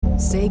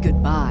Say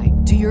goodbye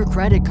to your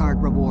credit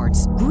card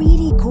rewards.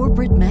 Greedy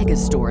corporate mega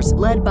stores,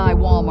 led by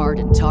Walmart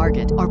and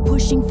Target, are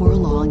pushing for a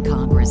law in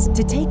Congress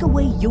to take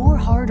away your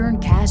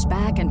hard-earned cash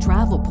back and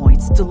travel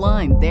points to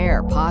line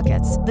their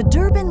pockets. The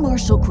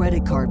Durbin-Marshall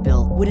credit card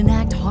bill would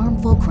enact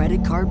harmful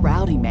credit card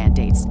routing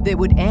mandates that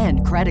would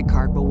end credit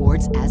card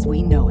rewards as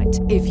we know it.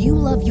 If you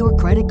love your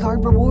credit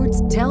card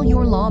rewards, tell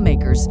your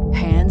lawmakers,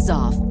 hands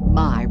off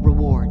my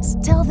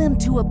rewards. Tell them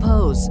to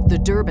oppose the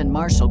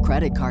Durbin-Marshall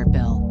credit card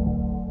bill.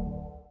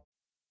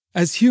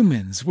 As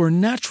humans, we're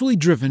naturally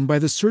driven by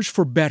the search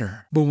for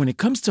better. But when it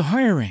comes to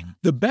hiring,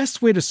 the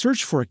best way to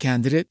search for a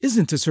candidate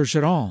isn't to search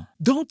at all.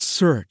 Don't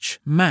search,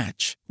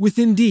 match with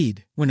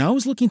Indeed. When I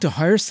was looking to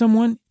hire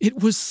someone,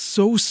 it was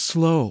so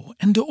slow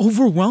and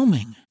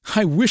overwhelming.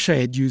 I wish I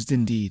had used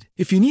Indeed.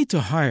 If you need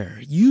to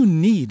hire, you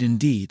need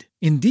Indeed.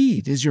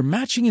 Indeed is your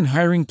matching and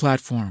hiring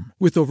platform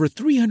with over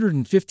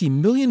 350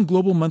 million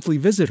global monthly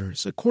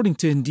visitors, according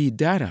to Indeed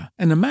data,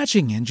 and a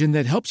matching engine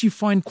that helps you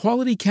find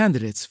quality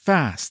candidates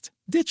fast.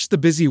 Ditch the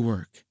busy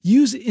work.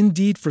 Use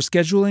Indeed for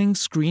scheduling,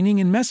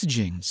 screening, and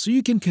messaging so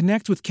you can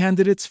connect with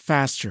candidates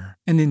faster.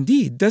 And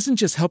Indeed doesn't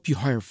just help you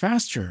hire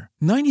faster.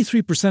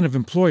 93% of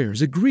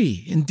employers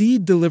agree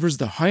Indeed delivers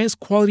the highest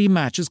quality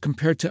matches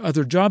compared to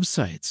other job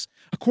sites,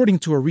 according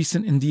to a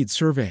recent Indeed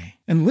survey.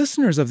 And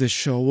listeners of this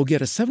show will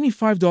get a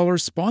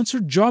 $75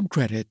 sponsored job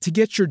credit to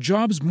get your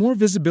jobs more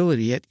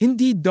visibility at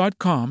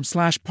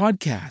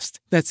Indeed.com/podcast.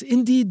 That's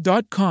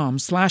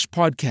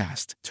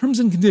Indeed.com/podcast. Terms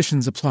and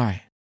conditions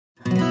apply.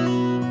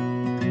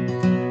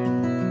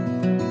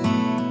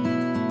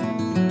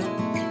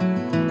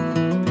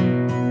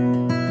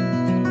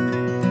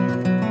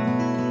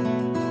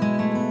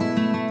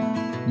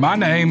 My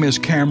name is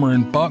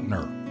Cameron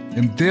Buckner,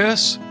 and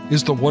this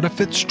is the What If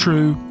It's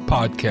True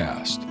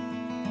podcast.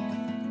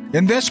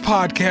 In this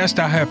podcast,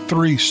 I have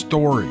 3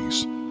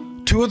 stories.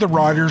 2 of the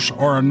writers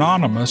are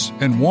anonymous,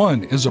 and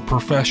 1 is a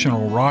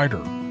professional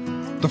writer.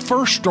 The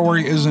first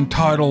story is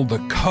entitled The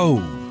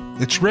Cove.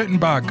 It's written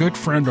by a good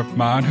friend of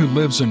mine who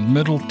lives in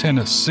Middle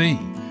Tennessee.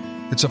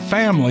 It's a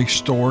family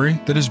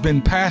story that has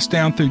been passed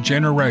down through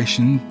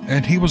generations,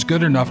 and he was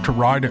good enough to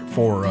write it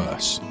for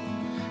us.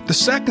 The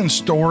second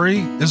story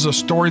is a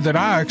story that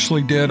I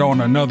actually did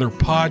on another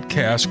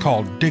podcast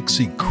called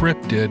Dixie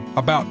Cryptid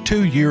about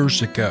 2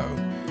 years ago.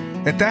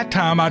 At that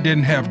time, I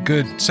didn't have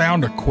good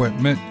sound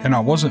equipment, and I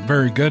wasn't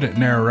very good at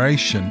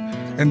narration,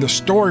 and the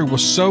story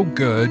was so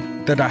good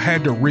that I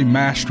had to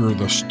remaster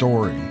the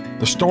story.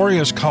 The story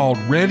is called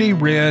Ready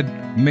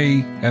Red,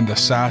 Me, and the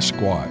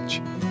Sasquatch.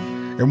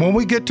 And when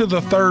we get to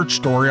the third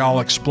story, I'll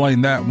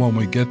explain that when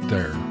we get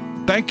there.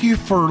 Thank you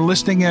for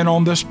listening in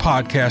on this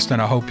podcast, and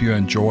I hope you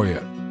enjoy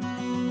it.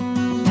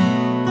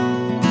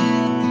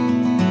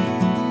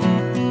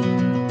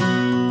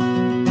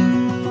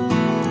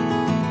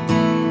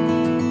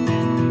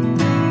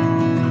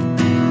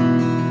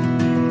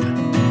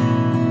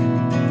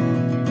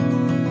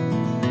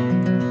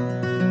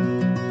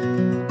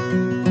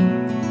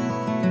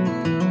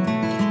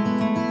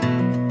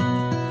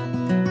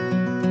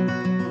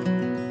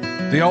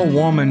 The old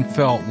woman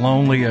felt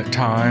lonely at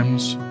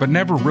times, but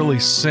never really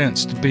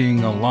sensed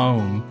being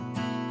alone,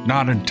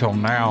 not until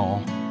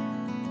now.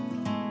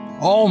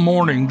 All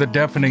morning, the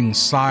deafening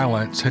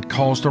silence had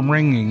caused a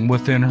ringing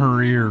within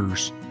her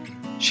ears.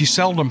 She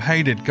seldom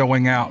hated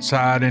going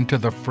outside into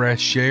the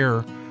fresh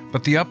air,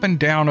 but the up and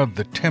down of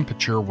the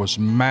temperature was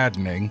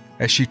maddening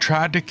as she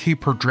tried to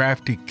keep her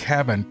drafty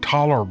cabin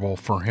tolerable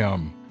for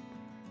him.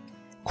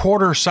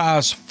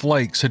 Quarter-sized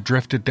flakes had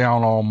drifted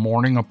down all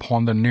morning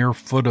upon the near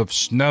foot of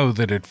snow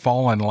that had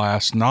fallen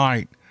last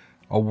night,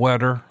 a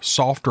wetter,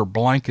 softer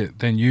blanket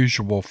than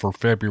usual for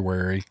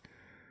February.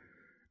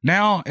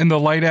 Now, in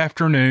the late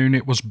afternoon,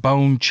 it was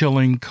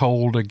bone-chilling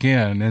cold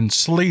again and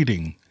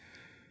sleeting.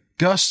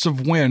 Gusts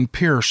of wind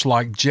pierced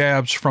like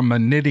jabs from a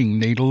knitting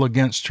needle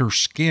against her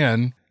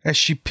skin as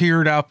she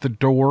peered out the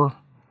door.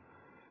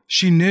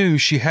 She knew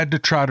she had to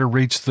try to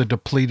reach the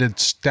depleted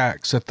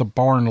stacks at the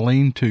barn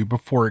lean-to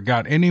before it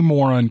got any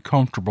more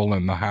uncomfortable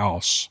in the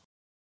house.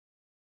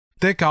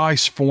 Thick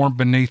ice formed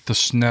beneath the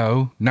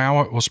snow.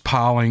 Now it was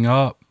piling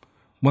up.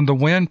 When the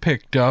wind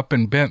picked up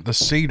and bent the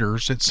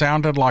cedars, it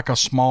sounded like a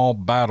small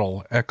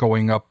battle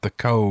echoing up the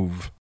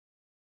cove.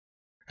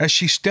 As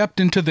she stepped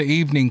into the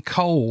evening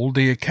cold,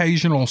 the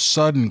occasional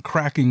sudden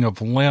cracking of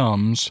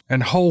limbs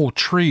and whole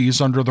trees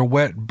under the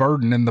wet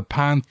burden in the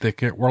pine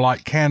thicket were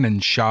like cannon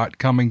shot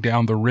coming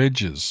down the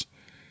ridges.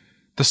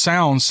 The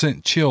sound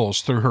sent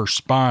chills through her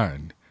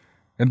spine,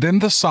 and then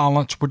the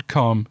silence would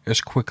come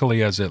as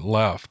quickly as it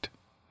left.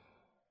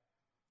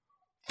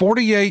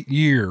 48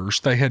 years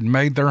they had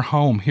made their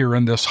home here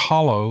in this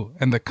hollow,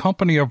 and the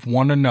company of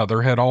one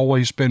another had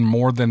always been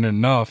more than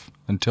enough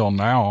until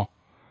now.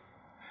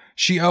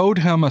 She owed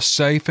him a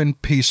safe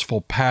and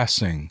peaceful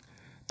passing.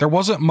 There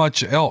wasn't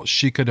much else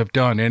she could have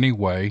done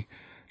anyway.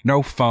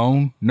 No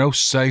phone, no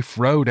safe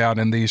road out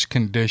in these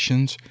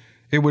conditions.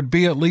 It would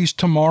be at least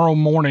tomorrow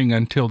morning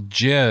until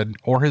Jed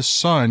or his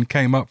son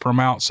came up from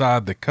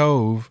outside the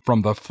cove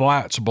from the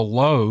flats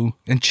below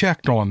and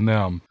checked on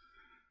them.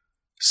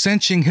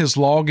 Cinching his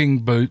logging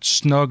boots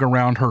snug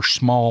around her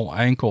small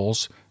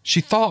ankles,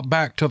 she thought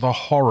back to the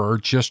horror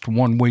just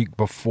 1 week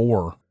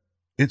before.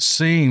 It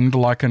seemed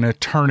like an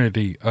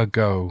eternity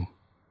ago.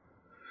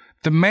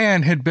 The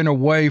man had been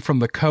away from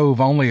the cove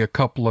only a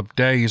couple of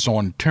days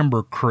on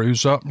timber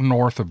cruise up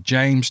north of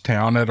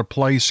Jamestown at a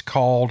place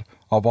called,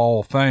 of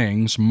all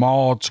things,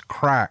 Maud's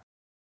Crack.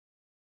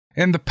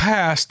 In the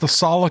past, the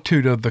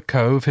solitude of the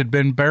cove had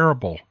been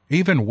bearable,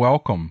 even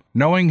welcome,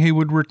 knowing he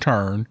would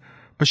return,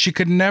 but she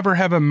could never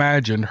have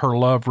imagined her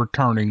love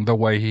returning the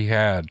way he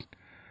had.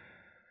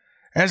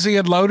 As he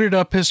had loaded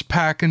up his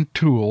pack and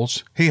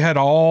tools, he had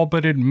all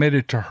but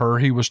admitted to her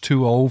he was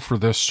too old for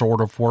this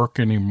sort of work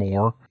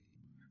anymore.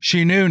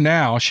 She knew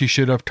now she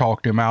should have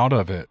talked him out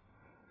of it.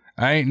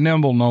 I ain't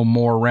nimble no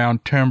more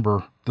around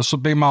timber. This'll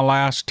be my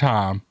last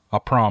time, I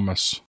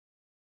promise.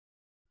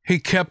 He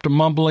kept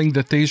mumbling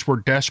that these were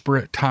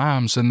desperate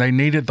times and they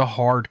needed the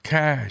hard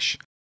cash,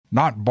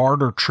 not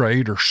barter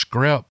trade or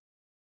scrip.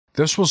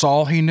 This was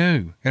all he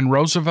knew, and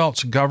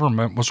Roosevelt's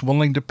government was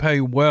willing to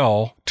pay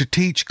well to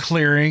teach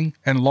clearing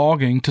and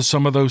logging to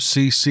some of those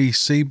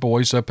CCC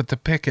boys up at the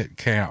picket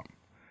camp.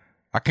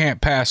 I can't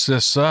pass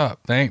this up.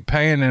 They ain't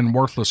paying in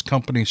worthless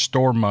company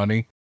store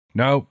money.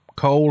 Nope,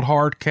 cold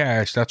hard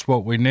cash, that's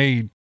what we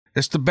need.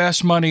 It's the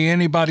best money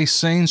anybody's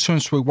seen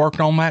since we worked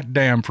on that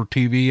dam for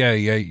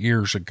TVA 8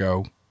 years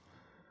ago.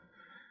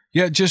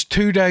 Yet just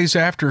 2 days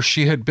after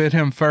she had bid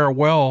him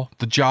farewell,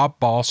 the job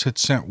boss had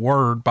sent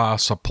word by a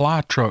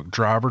supply truck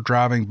driver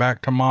driving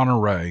back to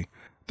Monterey.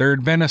 There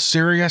had been a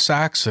serious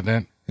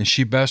accident, and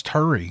she best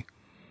hurry.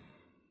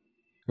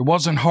 It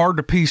wasn't hard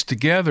to piece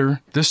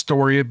together. This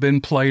story had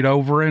been played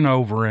over and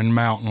over in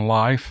mountain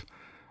life.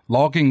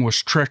 Logging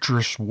was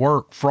treacherous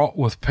work fraught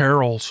with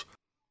perils.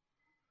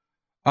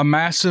 A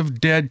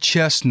massive dead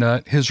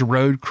chestnut his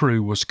road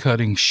crew was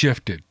cutting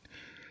shifted.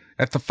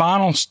 At the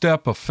final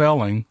step of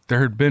felling,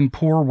 there had been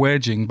poor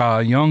wedging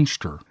by a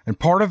youngster, and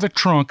part of the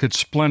trunk had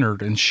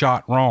splintered and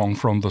shot wrong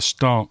from the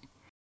stump.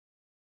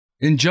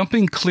 In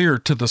jumping clear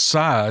to the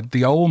side,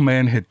 the old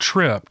man had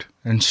tripped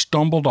and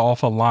stumbled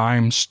off a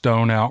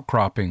limestone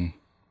outcropping.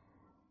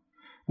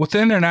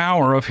 Within an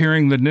hour of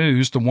hearing the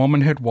news, the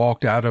woman had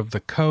walked out of the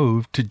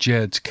cove to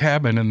Jed's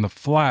cabin in the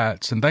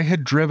flats, and they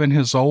had driven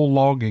his old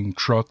logging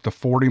truck the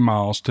 40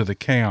 miles to the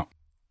camp.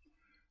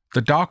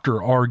 The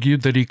doctor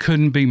argued that he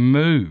couldn't be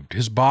moved,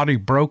 his body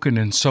broken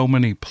in so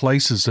many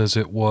places as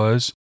it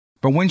was,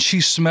 but when she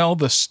smelled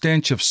the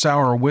stench of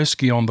sour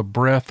whiskey on the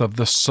breath of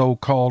this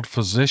so-called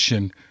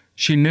physician,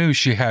 she knew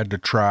she had to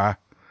try.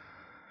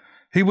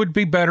 He would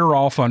be better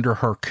off under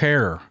her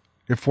care.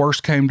 If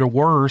worse came to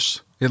worse,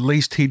 at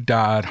least he'd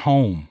die at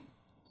home.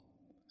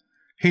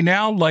 He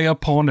now lay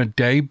upon a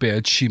day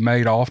bed she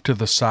made off to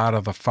the side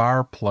of the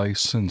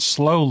fireplace, and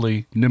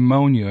slowly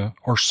pneumonia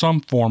or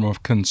some form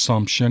of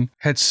consumption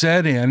had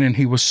set in and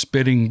he was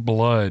spitting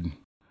blood.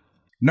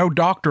 No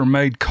doctor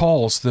made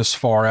calls this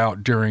far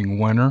out during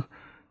winter.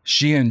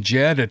 She and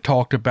Jed had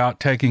talked about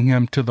taking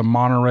him to the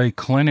Monterey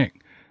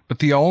clinic, but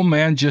the old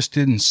man just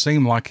didn't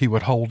seem like he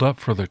would hold up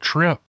for the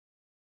trip.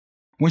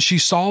 When she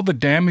saw the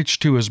damage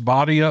to his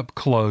body up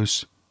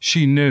close,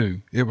 she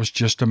knew it was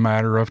just a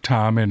matter of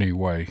time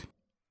anyway.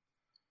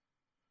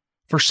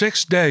 For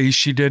 6 days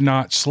she did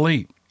not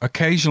sleep,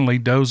 occasionally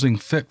dozing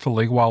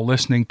fitfully while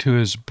listening to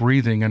his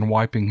breathing and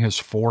wiping his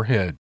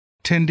forehead,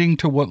 tending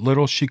to what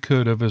little she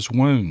could of his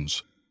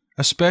wounds,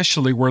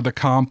 especially where the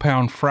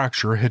compound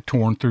fracture had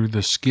torn through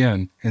the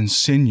skin and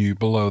sinew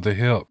below the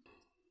hip.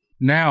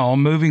 Now,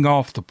 moving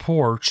off the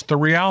porch, the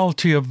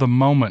reality of the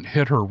moment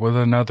hit her with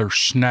another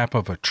snap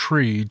of a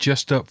tree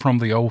just up from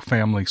the old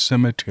family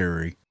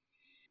cemetery.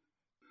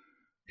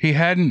 He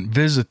hadn't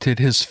visited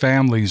his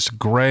family's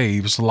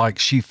graves like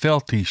she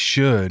felt he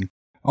should,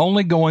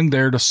 only going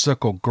there to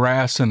sickle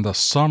grass in the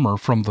summer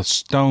from the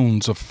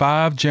stones of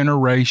 5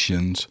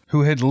 generations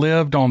who had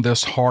lived on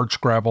this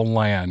hardscrabble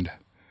land.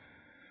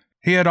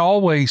 He had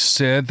always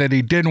said that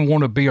he didn't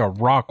want to be a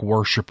rock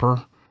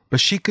worshiper, but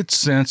she could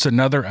sense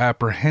another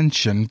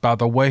apprehension by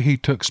the way he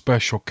took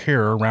special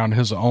care around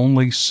his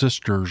only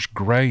sister's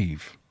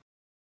grave.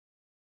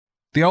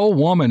 The old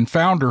woman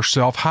found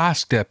herself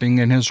high-stepping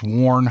in his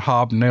worn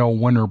hobnail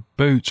winter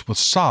boots with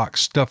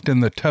socks stuffed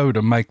in the toe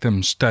to make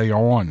them stay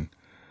on.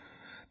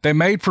 They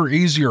made for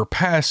easier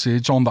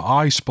passage on the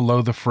ice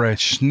below the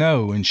fresh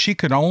snow, and she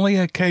could only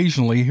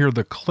occasionally hear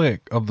the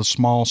click of the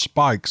small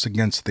spikes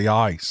against the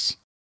ice.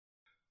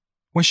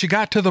 When she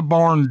got to the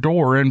barn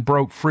door and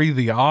broke free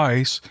the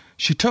ice,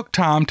 she took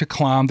time to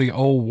climb the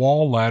old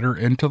wall ladder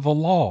into the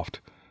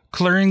loft,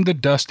 clearing the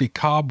dusty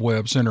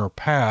cobwebs in her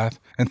path,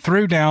 and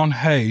threw down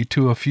hay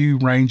to a few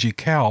rangy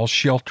cows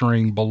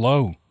sheltering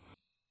below.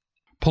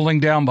 Pulling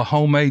down the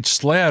homemade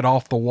sled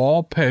off the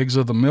wall pegs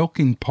of the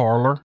milking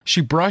parlor, she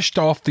brushed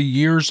off the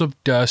years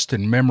of dust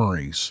and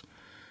memories.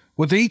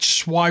 With each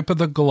swipe of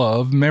the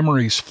glove,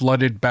 memories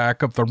flooded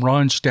back of the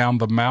runs down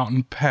the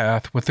mountain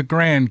path with the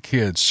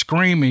grandkids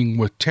screaming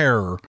with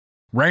terror,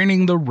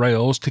 reining the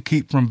rails to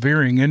keep from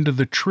veering into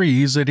the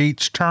trees at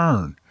each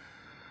turn.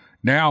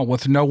 Now,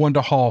 with no one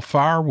to haul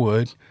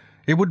firewood,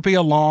 It would be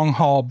a long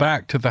haul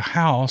back to the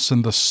house,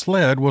 and the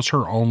sled was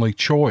her only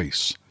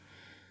choice.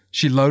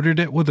 She loaded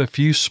it with a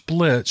few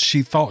splits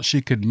she thought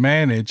she could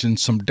manage and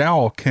some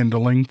dowel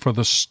kindling for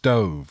the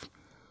stove.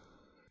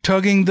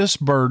 Tugging this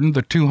burden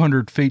the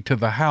 200 feet to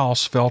the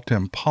house felt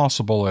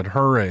impossible at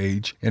her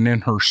age and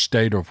in her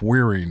state of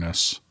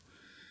weariness.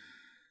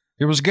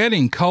 It was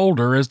getting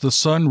colder as the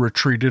sun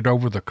retreated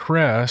over the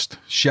crest,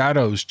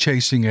 shadows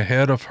chasing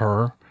ahead of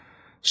her.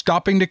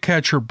 Stopping to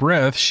catch her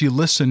breath, she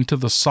listened to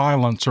the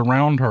silence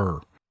around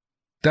her.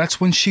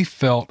 That's when she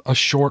felt a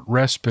short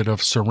respite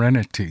of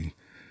serenity,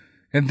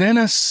 and then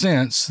a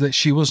sense that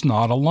she was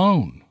not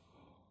alone.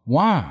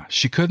 Why?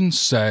 She couldn't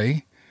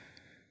say.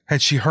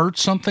 Had she heard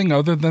something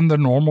other than the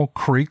normal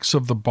creaks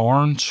of the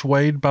barn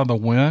swayed by the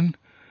wind?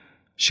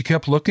 She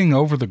kept looking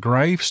over the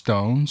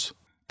gravestones.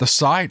 The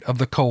sight of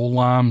the cold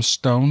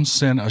limestone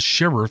sent a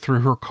shiver through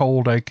her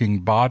cold, aching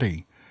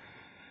body.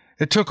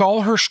 It took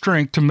all her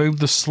strength to move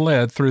the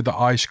sled through the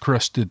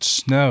ice-crusted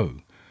snow,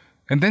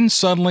 and then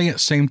suddenly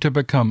it seemed to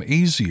become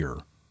easier,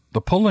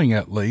 the pulling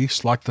at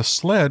least, like the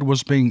sled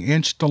was being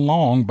inched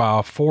along by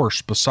a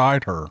force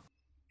beside her.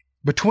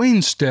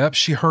 Between steps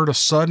she heard a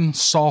sudden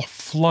soft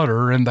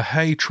flutter in the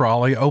hay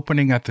trolley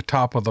opening at the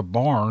top of the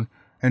barn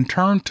and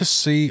turned to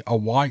see a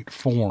white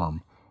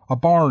form. A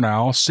barn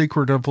owl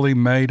secretively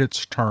made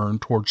its turn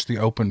towards the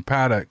open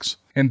paddocks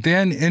and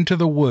then into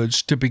the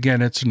woods to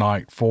begin its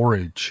night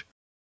forage.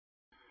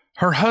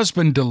 Her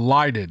husband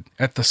delighted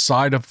at the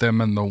sight of them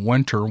in the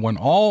winter when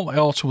all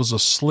else was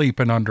asleep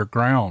and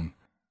underground.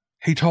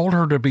 He told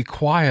her to be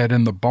quiet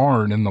in the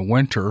barn in the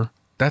winter.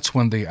 That's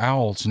when the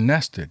owls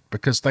nested,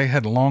 because they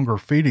had longer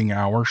feeding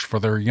hours for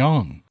their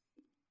young.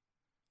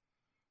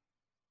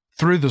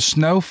 Through the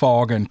snow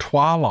fog and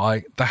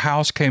twilight, the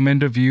house came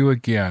into view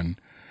again.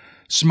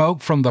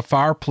 Smoke from the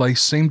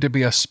fireplace seemed to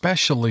be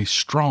especially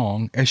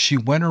strong as she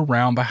went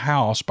around the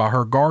house by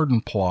her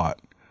garden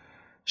plot.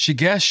 She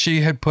guessed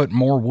she had put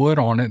more wood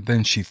on it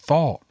than she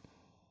thought.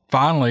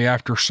 Finally,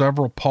 after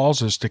several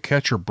pauses to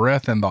catch her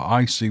breath in the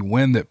icy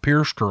wind that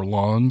pierced her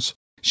lungs,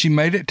 she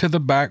made it to the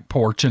back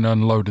porch and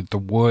unloaded the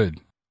wood.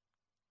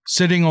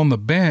 Sitting on the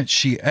bench,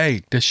 she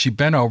ached as she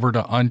bent over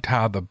to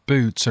untie the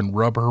boots and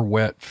rub her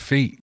wet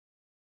feet.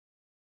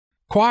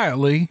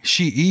 Quietly,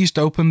 she eased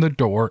open the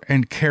door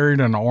and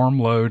carried an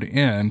armload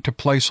in to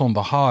place on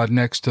the hob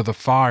next to the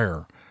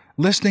fire,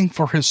 listening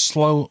for his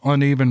slow,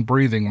 uneven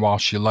breathing while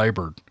she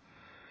labored.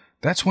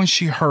 That's when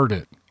she heard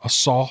it, a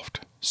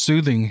soft,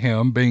 soothing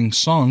hymn being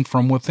sung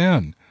from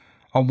within,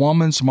 a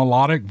woman's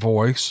melodic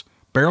voice,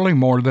 barely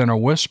more than a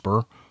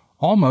whisper,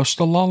 almost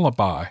a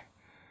lullaby.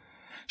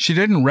 She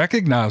didn't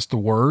recognize the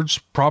words,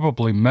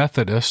 probably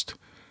Methodist.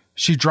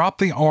 She dropped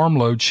the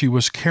armload she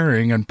was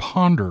carrying and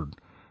pondered.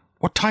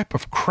 What type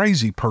of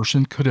crazy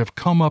person could have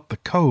come up the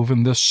cove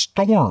in this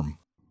storm?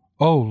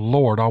 Oh,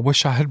 Lord, I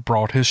wish I had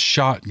brought his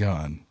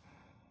shotgun.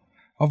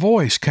 A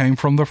voice came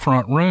from the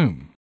front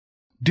room.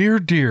 Dear,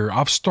 dear,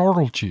 I've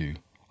startled you.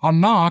 I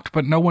knocked,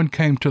 but no one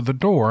came to the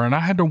door, and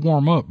I had to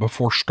warm up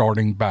before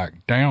starting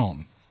back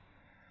down.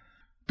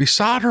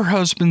 Beside her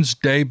husband's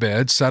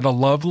daybed sat a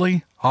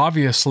lovely,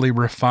 obviously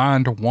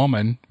refined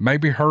woman,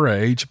 maybe her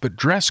age, but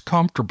dressed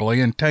comfortably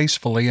and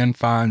tastefully in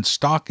fine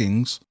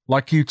stockings,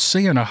 like you'd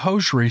see in a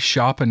hosiery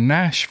shop in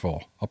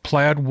Nashville, a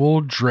plaid wool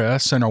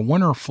dress and a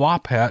winter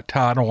flop hat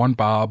tied on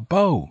by a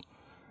bow,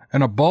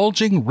 and a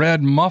bulging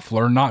red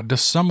muffler not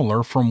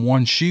dissimilar from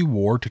one she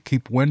wore to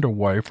keep wind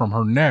away from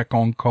her neck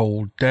on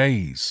cold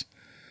days.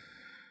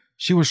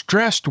 She was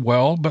dressed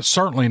well, but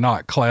certainly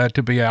not clad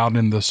to be out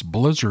in this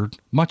blizzard,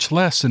 much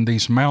less in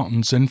these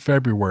mountains in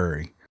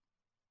February.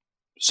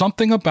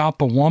 Something about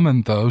the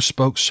woman, though,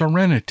 spoke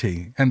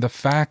serenity and the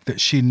fact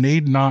that she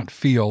need not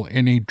feel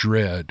any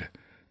dread.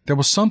 There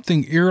was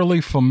something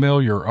eerily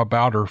familiar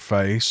about her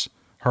face,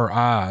 her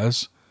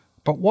eyes.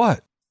 But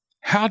what?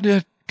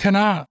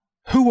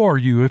 Who are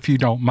you, if you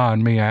don't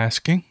mind me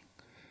asking?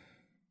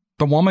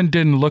 The woman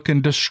didn't look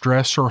in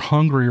distress or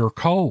hungry or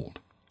cold.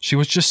 She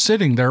was just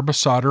sitting there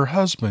beside her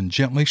husband,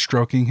 gently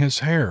stroking his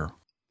hair.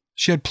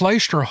 She had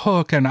placed her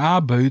hook and eye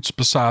boots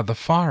beside the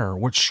fire,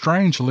 which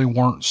strangely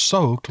weren't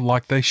soaked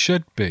like they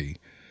should be.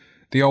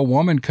 The old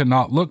woman could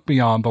not look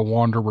beyond the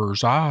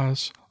wanderer's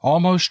eyes,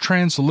 almost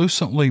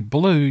translucently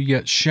blue,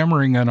 yet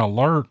shimmering and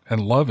alert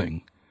and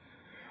loving.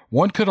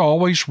 One could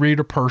always read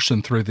a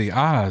person through the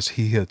eyes,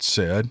 he had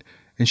said,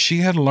 and she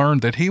had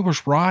learned that he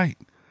was right.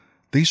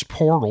 These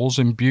portals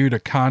imbued a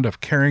kind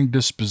of caring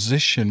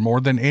disposition more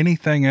than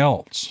anything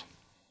else.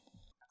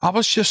 I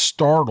was just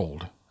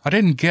startled. I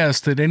didn't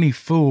guess that any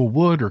fool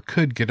would or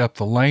could get up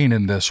the lane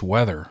in this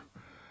weather.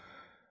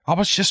 I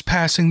was just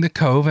passing the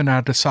cove and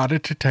I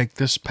decided to take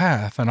this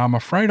path, and I'm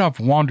afraid I've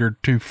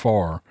wandered too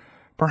far.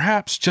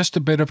 Perhaps just a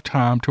bit of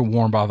time to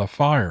warm by the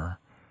fire.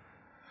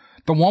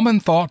 The woman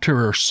thought to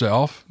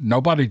herself,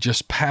 nobody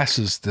just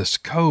passes this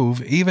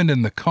cove, even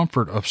in the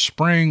comfort of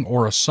spring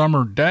or a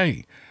summer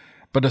day,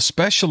 but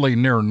especially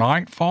near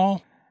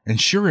nightfall,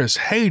 and sure as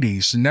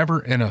Hades,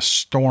 never in a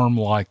storm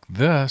like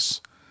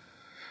this.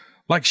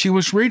 Like she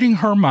was reading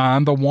her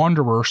mind, the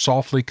wanderer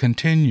softly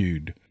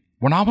continued,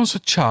 When I was a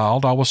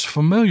child, I was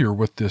familiar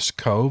with this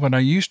cove, and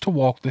I used to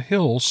walk the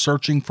hills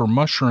searching for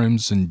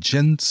mushrooms and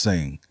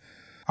ginseng.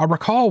 I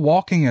recall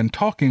walking and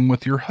talking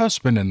with your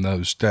husband in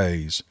those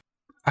days.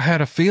 I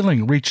had a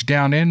feeling reach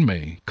down in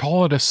me,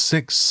 call it a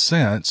sixth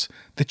sense,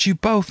 that you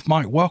both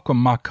might welcome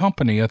my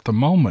company at the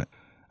moment.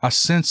 I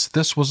sensed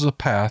this was the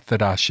path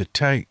that I should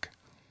take.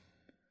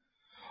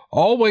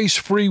 Always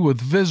free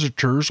with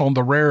visitors on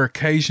the rare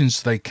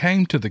occasions they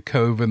came to the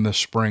cove in the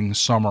spring,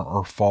 summer,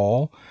 or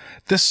fall,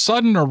 this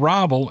sudden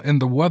arrival in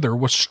the weather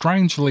was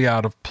strangely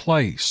out of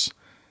place.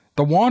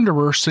 The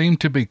wanderer seemed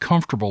to be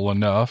comfortable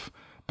enough,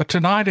 but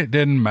tonight it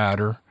didn't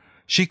matter.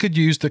 She could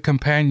use the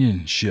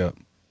companionship.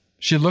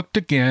 She looked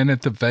again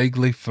at the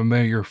vaguely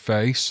familiar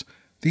face.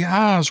 The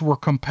eyes were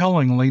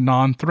compellingly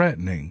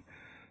non-threatening,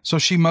 so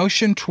she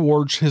motioned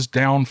towards his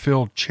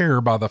down-filled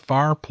chair by the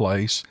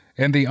fireplace,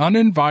 and the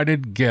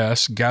uninvited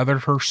guest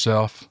gathered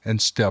herself and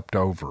stepped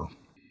over.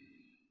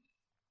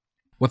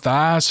 With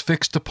eyes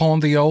fixed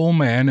upon the old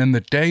man in the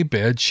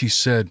daybed, she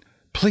said,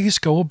 "Please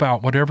go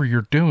about whatever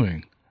you're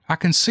doing. I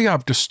can see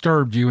I've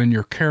disturbed you in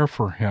your care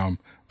for him,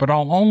 but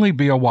I'll only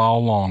be a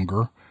while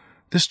longer.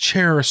 This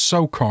chair is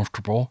so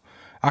comfortable.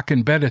 I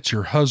can bet it's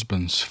your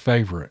husband's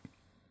favorite."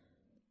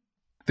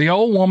 The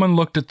old woman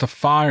looked at the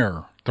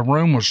fire. The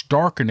room was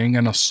darkening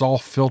in a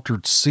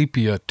soft-filtered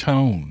sepia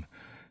tone.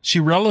 She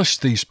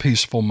relished these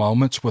peaceful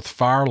moments with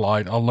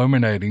firelight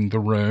illuminating the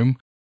room.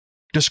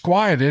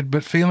 Disquieted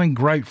but feeling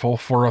grateful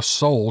for a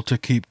soul to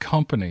keep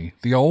company,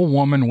 the old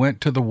woman went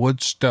to the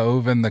wood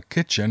stove in the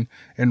kitchen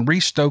and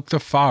restoked the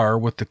fire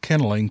with the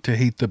kindling to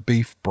heat the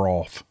beef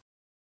broth.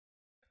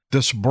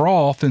 This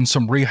broth and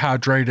some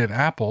rehydrated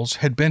apples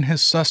had been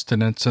his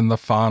sustenance in the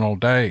final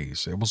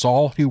days. It was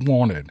all he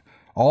wanted,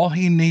 all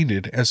he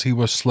needed as he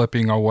was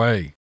slipping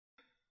away.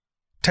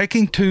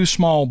 Taking 2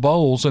 small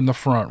bowls in the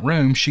front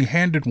room, she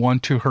handed one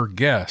to her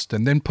guest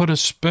and then put a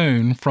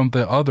spoon from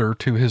the other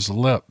to his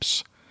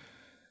lips.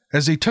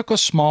 As he took a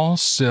small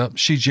sip,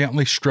 she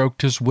gently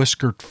stroked his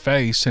whiskered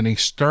face, and he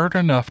stirred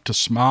enough to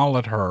smile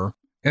at her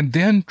and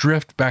then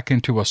drift back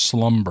into a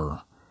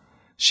slumber.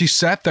 She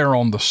sat there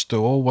on the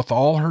stool with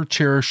all her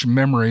cherished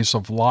memories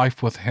of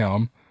life with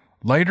him,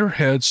 laid her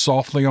head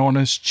softly on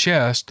his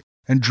chest,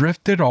 and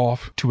drifted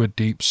off to a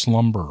deep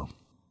slumber.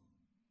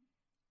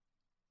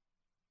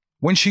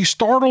 When she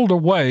startled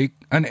awake,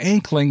 an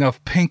inkling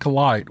of pink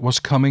light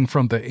was coming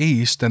from the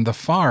east, and the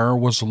fire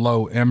was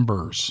low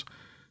embers.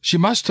 She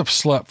must have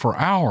slept for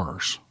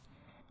hours.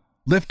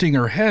 Lifting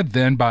her head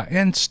then by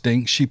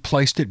instinct, she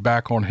placed it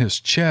back on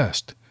his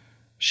chest.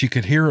 She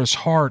could hear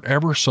his heart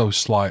ever so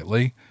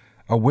slightly,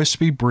 a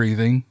wispy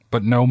breathing,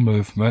 but no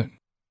movement.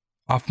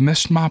 "I've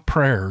missed my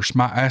prayers,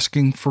 my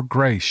asking for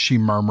grace," she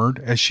murmured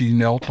as she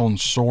knelt on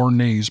sore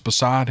knees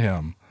beside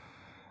him.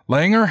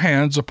 Laying her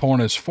hands upon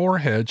his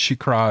forehead, she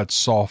cried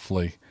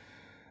softly.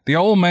 The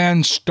old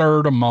man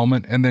stirred a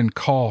moment and then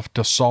coughed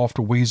a soft,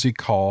 wheezy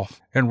cough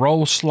and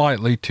rolled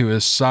slightly to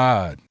his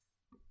side.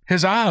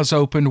 His eyes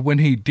opened when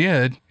he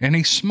did, and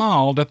he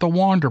smiled at the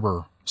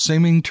wanderer,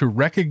 seeming to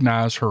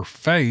recognize her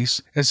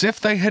face as if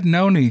they had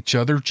known each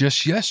other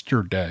just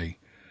yesterday.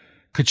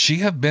 Could she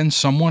have been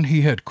someone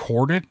he had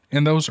courted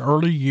in those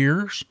early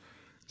years?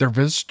 Their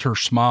visitor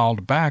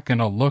smiled back in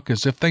a look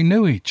as if they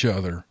knew each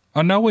other,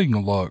 a knowing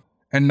look,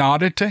 and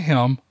nodded to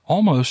him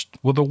almost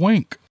with a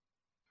wink.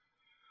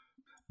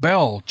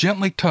 Belle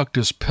gently tucked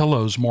his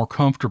pillows more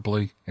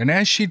comfortably, and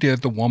as she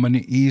did, the woman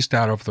eased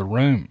out of the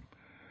room.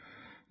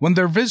 When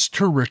their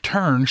visitor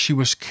returned, she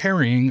was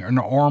carrying an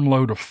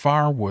armload of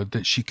firewood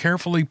that she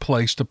carefully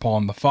placed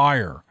upon the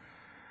fire.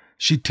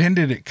 She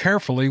tended it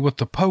carefully with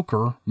the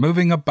poker,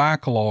 moving a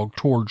backlog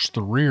towards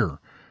the rear,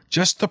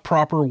 just the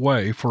proper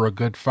way for a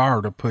good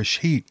fire to push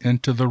heat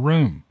into the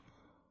room.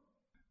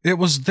 It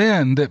was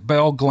then that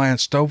Belle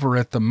glanced over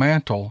at the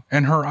mantel,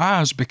 and her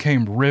eyes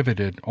became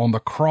riveted on the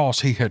cross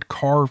he had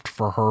carved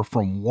for her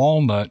from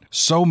walnut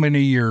so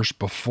many years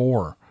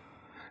before.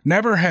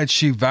 Never had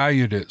she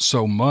valued it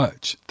so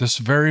much, this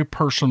very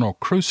personal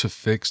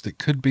crucifix that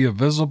could be a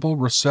visible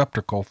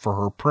receptacle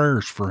for her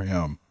prayers for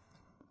him.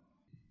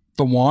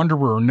 The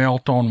wanderer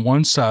knelt on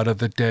one side of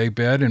the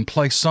daybed and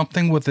placed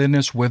something within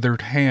his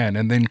withered hand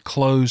and then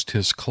closed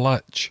his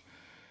clutch.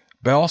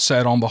 Belle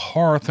sat on the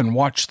hearth and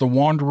watched the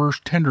wanderer's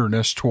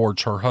tenderness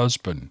towards her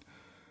husband.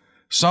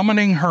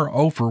 Summoning her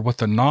over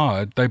with a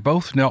nod, they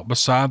both knelt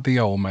beside the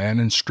old man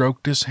and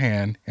stroked his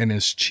hand and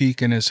his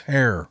cheek and his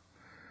hair.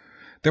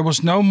 There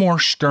was no more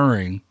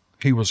stirring.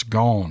 He was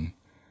gone.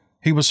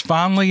 He was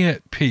finally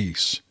at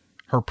peace,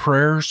 her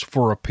prayers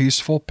for a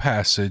peaceful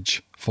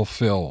passage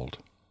fulfilled.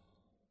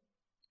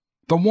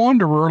 The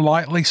wanderer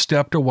lightly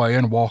stepped away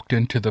and walked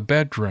into the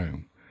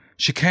bedroom.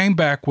 She came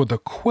back with a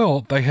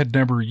quilt they had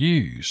never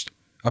used,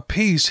 a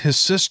piece his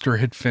sister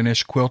had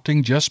finished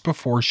quilting just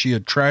before she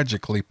had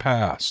tragically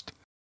passed.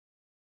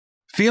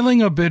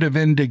 Feeling a bit of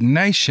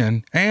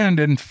indignation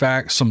and, in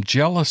fact, some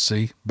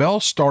jealousy,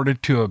 Belle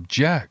started to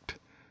object.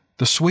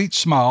 The sweet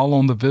smile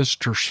on the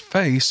visitor's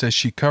face as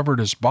she covered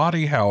his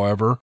body,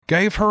 however,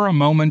 gave her a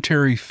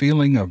momentary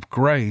feeling of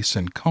grace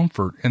and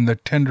comfort in the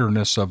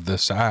tenderness of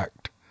this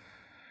act.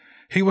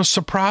 He was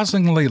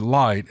surprisingly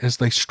light as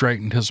they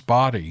straightened his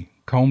body,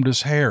 combed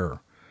his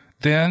hair.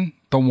 Then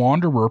the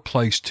wanderer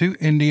placed 2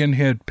 Indian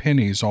head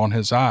pennies on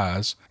his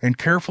eyes and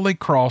carefully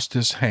crossed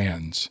his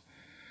hands.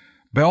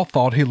 Belle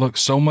thought he looked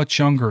so much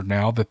younger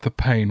now that the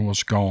pain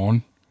was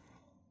gone.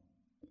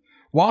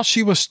 While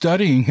she was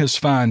studying his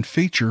fine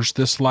features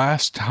this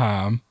last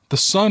time, the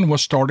sun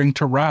was starting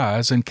to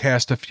rise and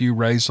cast a few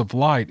rays of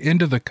light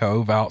into the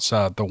cove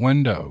outside the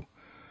window.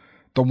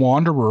 The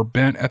wanderer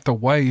bent at the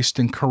waist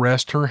and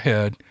caressed her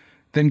head,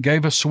 then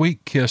gave a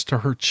sweet kiss to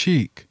her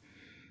cheek.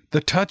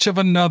 The touch of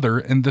another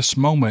in this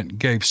moment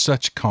gave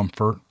such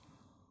comfort.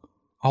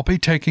 "I'll be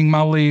taking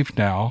my leave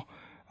now.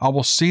 I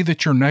will see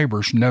that your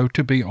neighbors know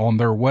to be on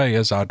their way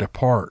as I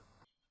depart."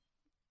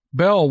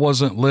 Belle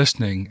wasn't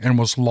listening and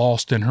was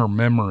lost in her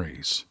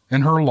memories,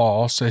 in her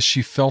loss as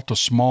she felt a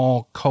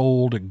small,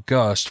 cold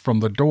gust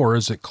from the door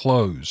as it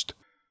closed.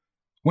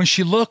 When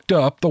she looked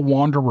up, the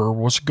wanderer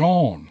was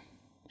gone.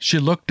 She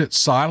looked at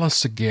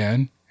Silas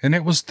again, and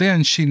it was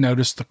then she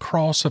noticed the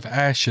cross of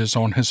ashes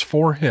on his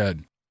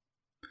forehead.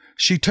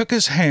 She took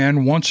his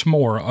hand once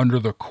more under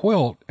the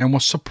quilt and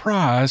was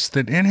surprised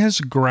that in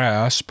his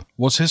grasp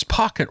was his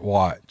pocket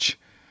watch.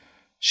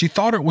 She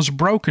thought it was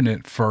broken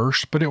at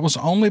first, but it was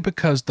only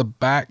because the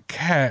back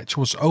catch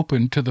was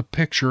open to the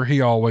picture he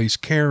always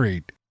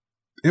carried.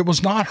 It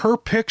was not her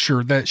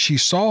picture that she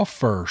saw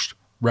first.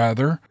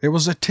 Rather, it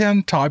was a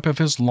tintype of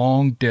his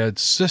long-dead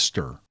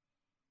sister.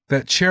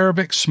 That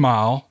cherubic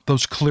smile,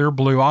 those clear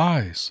blue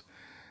eyes.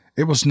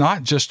 It was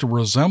not just a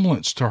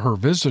resemblance to her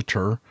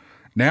visitor.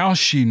 Now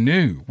she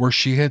knew where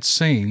she had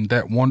seen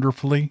that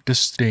wonderfully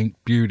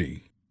distinct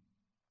beauty.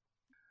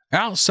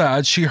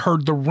 Outside, she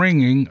heard the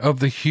ringing of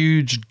the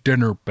huge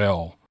dinner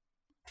bell.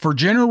 For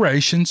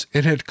generations,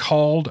 it had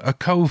called a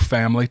Cove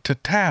family to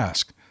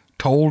task,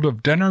 told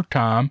of dinner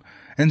time,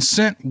 and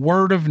sent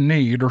word of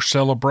need or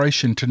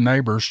celebration to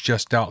neighbors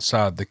just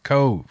outside the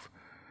cove.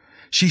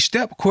 She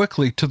stepped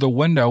quickly to the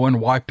window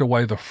and wiped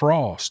away the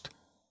frost.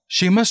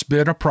 She must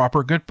bid a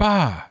proper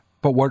goodbye,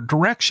 but what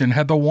direction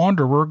had the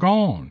wanderer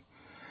gone?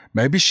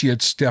 Maybe she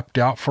had stepped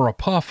out for a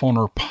puff on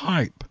her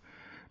pipe.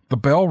 The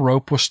bell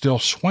rope was still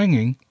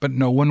swinging, but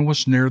no one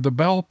was near the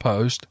bell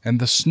post, and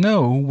the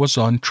snow was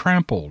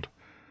untrampled.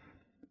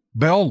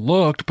 Belle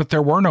looked, but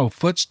there were no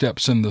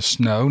footsteps in the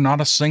snow, not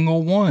a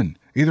single one,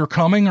 either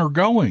coming or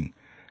going.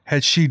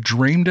 Had she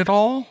dreamed it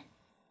all?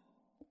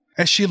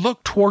 As she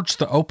looked towards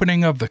the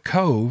opening of the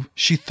cove,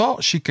 she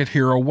thought she could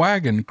hear a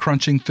wagon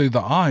crunching through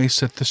the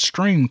ice at the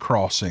stream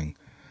crossing.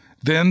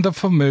 Then the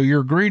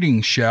familiar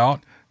greeting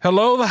shout,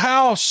 "Hello, the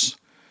house!"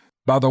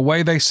 By the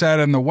way they sat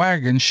in the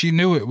wagon, she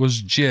knew it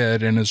was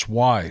Jed and his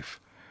wife.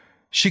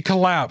 She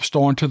collapsed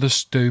onto the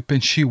stoop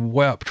and she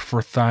wept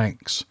for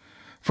thanks.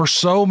 For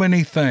so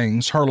many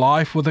things, her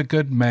life with a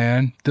good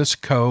man, this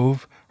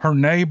cove, her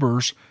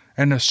neighbors,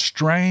 and a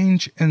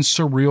strange and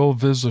surreal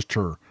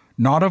visitor,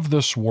 not of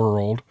this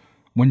world,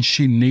 when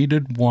she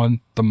needed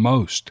one the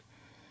most.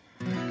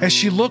 As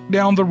she looked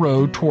down the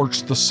road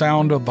towards the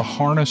sound of the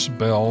harness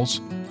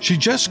bells, she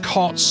just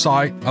caught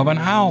sight of an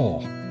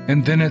owl,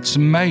 and then its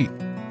mate.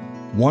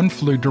 One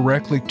flew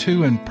directly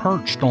to and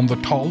perched on the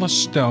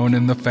tallest stone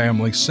in the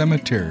family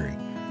cemetery.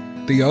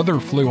 The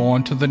other flew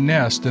on to the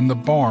nest in the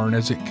barn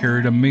as it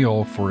carried a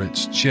meal for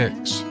its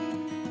chicks.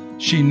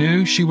 She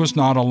knew she was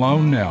not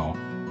alone now,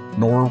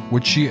 nor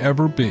would she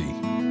ever be.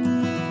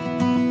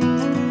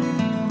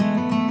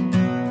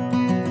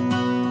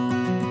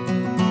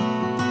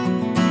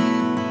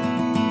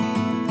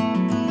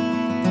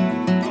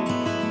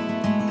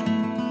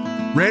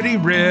 Reddy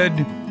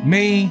Red,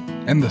 Me,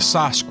 and the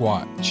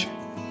Sasquatch.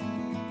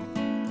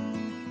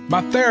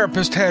 My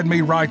therapist had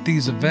me write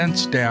these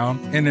events down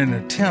in an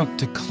attempt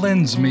to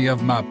cleanse me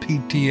of my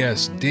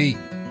PTSD.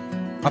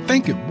 I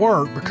think it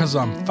worked because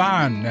I'm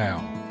fine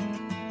now.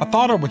 I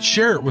thought I would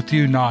share it with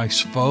you nice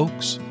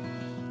folks.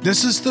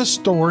 This is the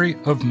story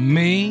of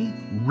me,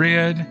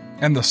 Red,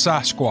 and the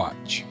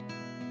Sasquatch.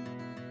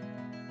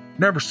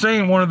 "Never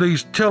seen one of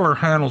these tiller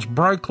handles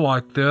break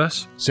like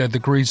this," said the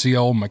greasy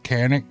old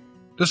mechanic.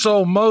 "This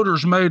old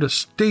motor's made of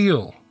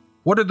steel.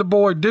 What did the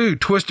boy do,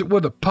 twist it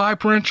with a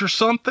pipe wrench or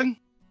something?"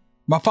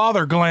 My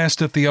father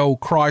glanced at the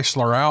old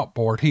Chrysler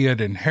outboard he had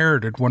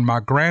inherited when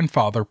my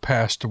grandfather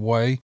passed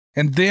away,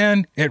 and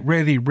then at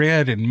Reddy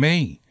Red and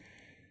me.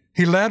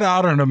 He let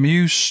out an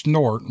amused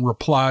snort and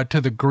replied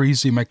to the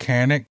greasy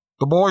mechanic,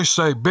 "The boys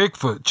say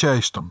Bigfoot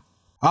chased them."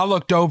 I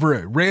looked over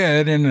at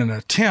Red in an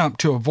attempt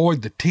to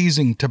avoid the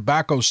teasing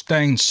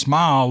tobacco-stained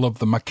smile of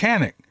the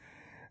mechanic.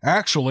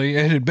 Actually,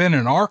 it had been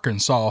an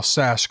Arkansas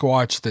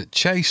Sasquatch that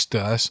chased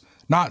us,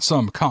 not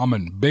some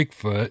common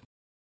Bigfoot.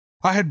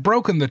 I had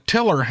broken the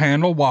tiller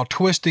handle while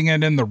twisting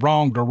it in the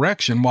wrong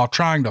direction while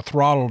trying to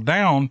throttle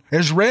down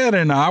as Red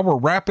and I were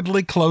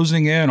rapidly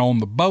closing in on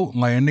the boat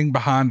landing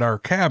behind our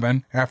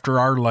cabin after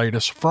our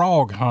latest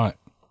frog hunt.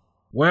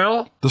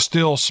 Well, the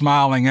still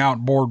smiling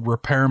outboard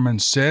repairman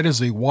said as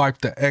he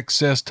wiped the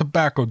excess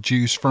tobacco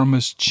juice from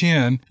his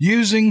chin,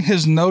 using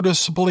his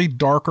noticeably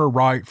darker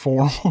right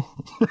forearm.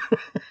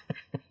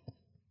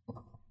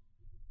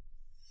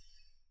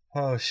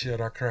 Oh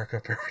shit, I crack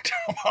up every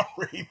time I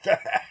read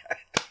that.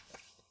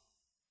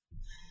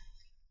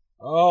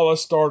 Oh,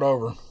 let's start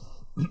over.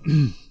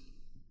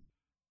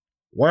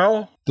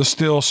 Well, the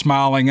still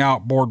smiling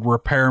outboard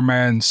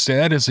repairman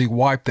said as he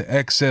wiped the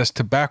excess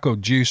tobacco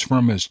juice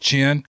from his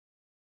chin.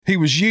 He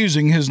was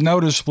using his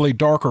noticeably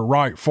darker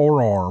right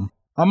forearm.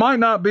 I might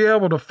not be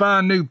able to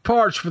find new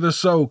parts for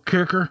this old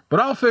kicker,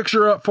 but I'll fix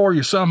her up for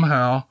you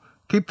somehow.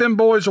 Keep them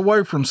boys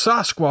away from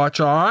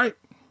Sasquatch, all right?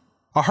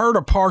 I heard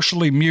a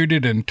partially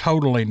muted and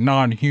totally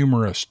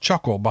non-humorous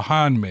chuckle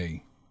behind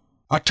me.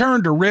 I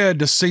turned to Red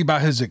to see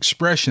by his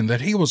expression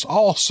that he was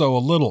also a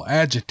little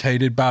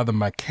agitated by the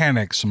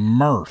mechanic's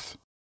mirth.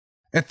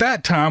 At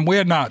that time, we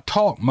had not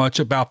talked much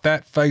about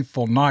that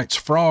fateful night's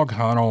frog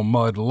hunt on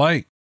Mud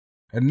Lake.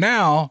 And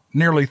now,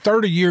 nearly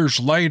 30 years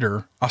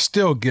later, I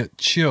still get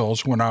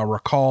chills when I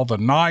recall the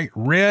night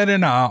Red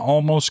and I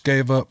almost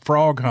gave up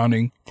frog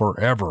hunting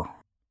forever.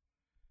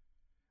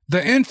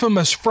 The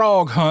infamous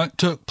frog hunt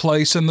took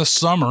place in the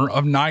summer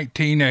of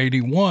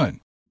 1981.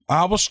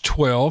 I was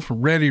 12,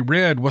 Reddy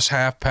Red was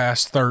half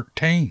past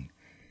 13.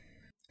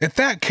 At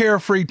that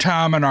carefree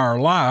time in our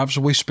lives,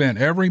 we spent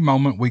every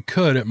moment we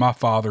could at my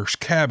father's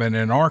cabin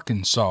in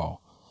Arkansas.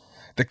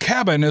 The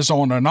cabin is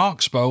on an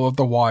oxbow of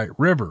the White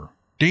River,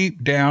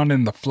 deep down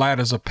in the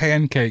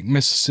flat-as-a-pancake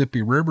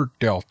Mississippi River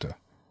Delta.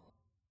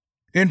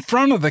 In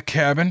front of the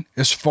cabin,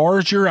 as far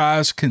as your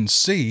eyes can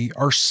see,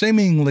 are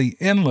seemingly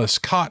endless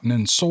cotton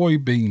and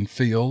soybean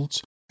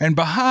fields, and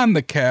behind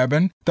the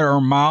cabin, there are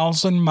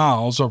miles and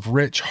miles of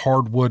rich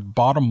hardwood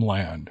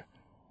bottomland.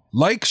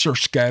 Lakes are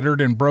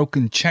scattered in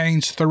broken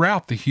chains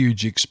throughout the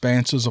huge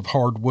expanses of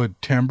hardwood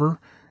timber,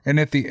 and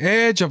at the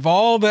edge of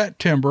all that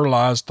timber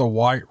lies the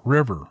White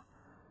River.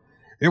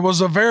 It was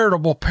a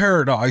veritable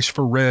paradise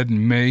for Red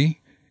and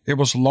me. It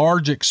was a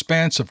large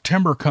expanse of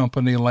timber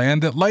company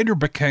land that later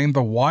became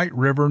the White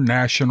River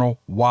National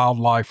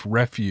Wildlife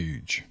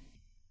Refuge.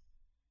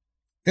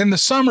 In the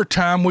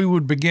summertime, we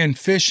would begin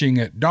fishing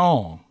at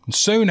dawn, and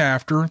soon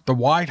after, the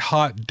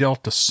white-hot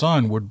Delta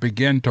sun would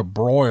begin to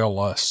broil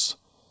us.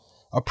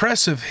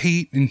 Oppressive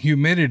heat and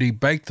humidity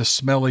baked the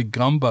smelly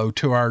gumbo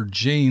to our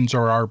jeans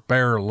or our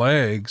bare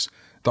legs.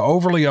 The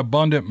overly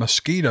abundant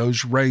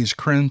mosquitoes raised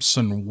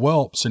crimson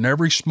whelps in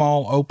every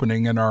small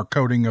opening in our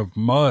coating of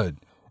mud.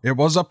 It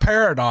was a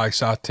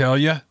paradise, I tell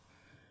you.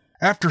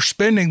 After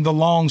spending the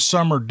long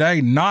summer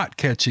day not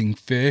catching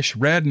fish,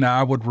 Red and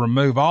I would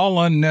remove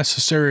all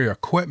unnecessary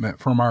equipment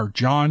from our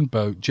John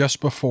boat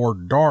just before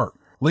dark,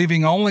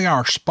 leaving only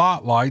our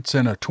spotlights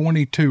and a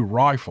 .22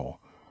 rifle.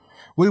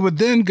 We would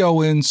then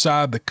go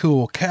inside the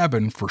cool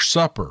cabin for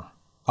supper.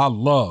 I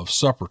love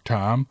supper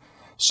time.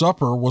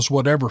 Supper was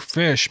whatever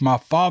fish my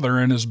father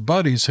and his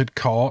buddies had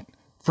caught,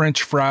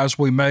 French fries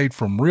we made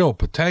from real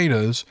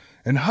potatoes,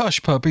 and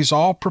hush puppies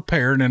all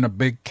prepared in a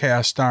big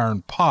cast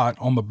iron pot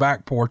on the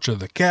back porch of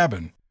the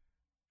cabin.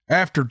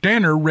 After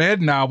dinner,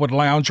 Red and I would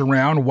lounge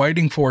around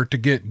waiting for it to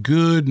get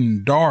good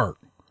and dark.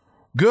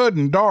 Good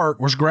and dark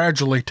was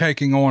gradually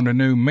taking on a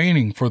new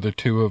meaning for the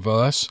two of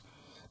us.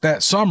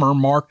 That summer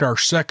marked our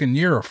second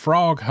year of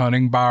frog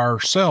hunting by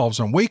ourselves,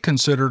 and we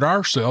considered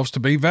ourselves to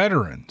be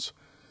veterans.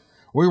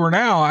 We were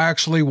now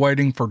actually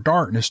waiting for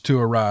darkness to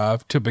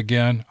arrive to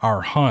begin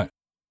our hunt.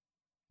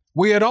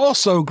 We had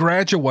also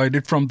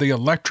graduated from the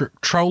electric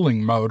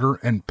trolling motor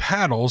and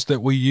paddles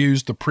that we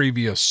used the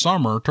previous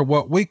summer to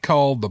what we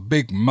called the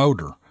big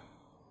motor.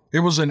 It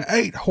was an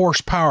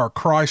 8-horsepower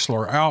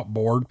Chrysler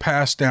outboard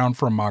passed down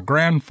from my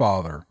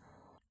grandfather.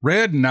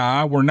 Red and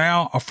I were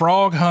now a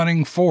frog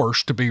hunting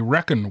force to be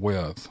reckoned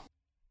with.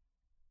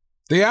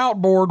 The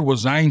outboard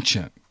was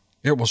ancient.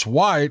 It was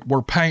white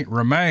where paint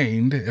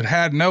remained, it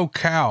had no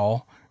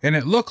cowl, and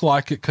it looked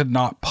like it could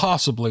not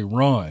possibly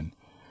run.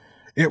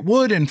 It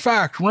would, in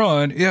fact,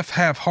 run, if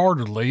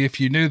half-heartedly, if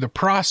you knew the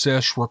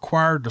process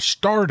required to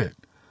start it.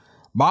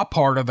 My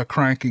part of the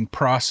cranking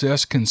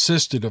process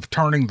consisted of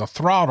turning the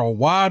throttle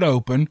wide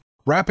open,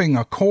 wrapping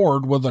a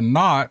cord with a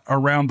knot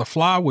around the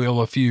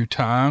flywheel a few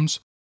times,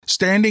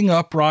 standing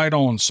upright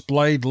on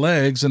splayed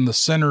legs in the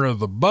center of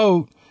the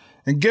boat,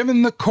 and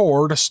giving the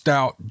cord a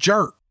stout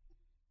jerk.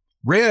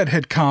 Red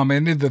had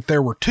commented that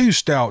there were 2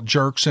 stout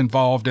jerks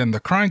involved in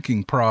the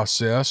cranking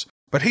process,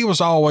 but he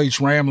was always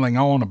rambling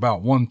on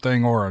about one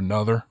thing or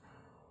another.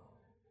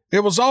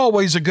 It was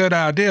always a good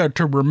idea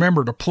to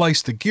remember to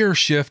place the gear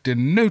shift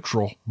in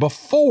neutral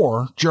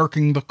before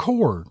jerking the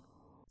cord.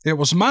 It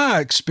was my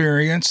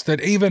experience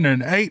that even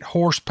an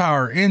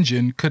 8-horsepower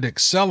engine could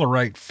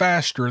accelerate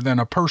faster than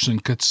a person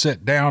could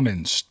sit down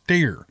and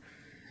steer.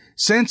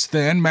 Since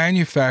then,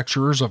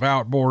 manufacturers of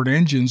outboard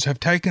engines have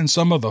taken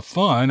some of the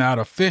fun out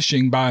of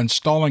fishing by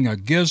installing a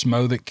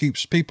gizmo that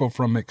keeps people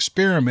from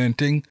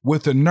experimenting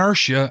with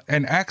inertia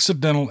and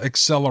accidental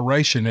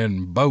acceleration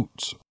in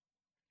boats.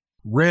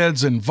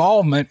 Red's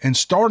involvement in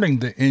starting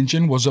the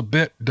engine was a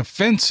bit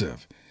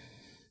defensive.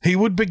 He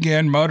would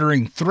begin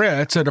muttering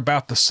threats at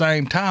about the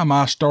same time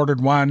I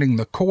started winding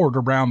the cord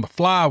around the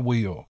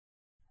flywheel.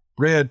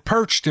 Red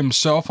perched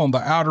himself on the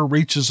outer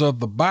reaches of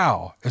the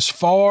bow, as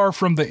far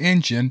from the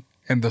engine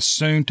and the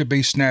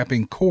soon-to-be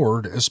snapping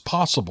cord as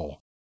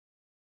possible.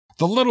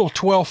 The little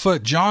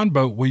 12-foot John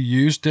boat we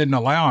used didn't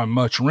allow him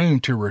much room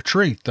to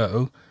retreat,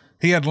 though.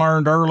 He had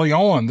learned early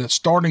on that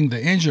starting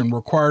the engine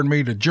required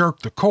me to jerk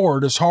the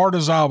cord as hard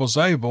as I was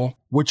able,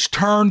 which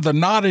turned the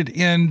knotted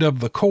end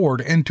of the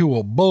cord into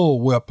a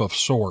bullwhip of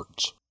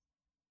sorts.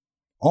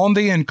 On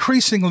the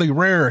increasingly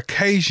rare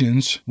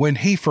occasions when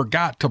he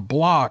forgot to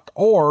block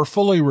or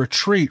fully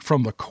retreat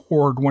from the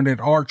cord when it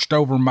arched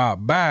over my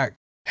back,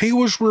 he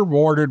was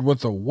rewarded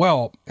with a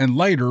whelp and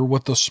later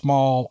with a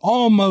small,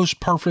 almost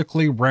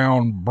perfectly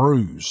round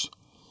bruise.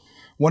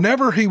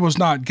 Whenever he was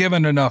not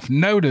given enough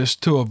notice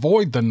to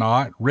avoid the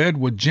knot, Red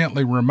would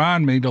gently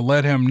remind me to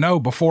let him know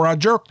before I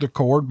jerked the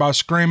cord by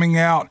screaming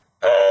out,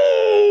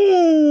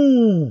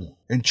 "Oh!"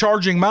 and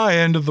charging my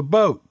end of the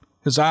boat,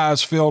 his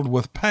eyes filled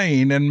with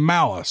pain and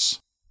malice.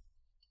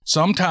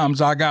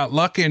 Sometimes I got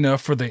lucky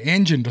enough for the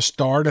engine to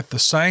start at the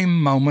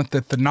same moment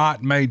that the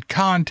knot made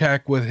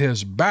contact with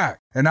his back,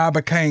 and I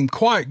became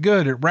quite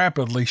good at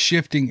rapidly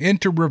shifting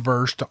into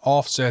reverse to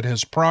offset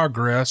his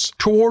progress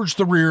towards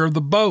the rear of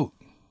the boat.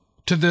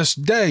 To this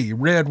day,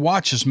 Red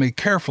watches me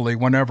carefully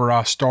whenever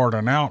I start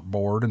an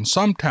outboard, and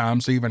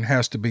sometimes even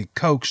has to be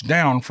coaxed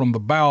down from the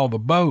bow of the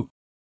boat.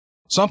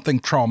 Something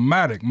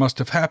traumatic must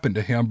have happened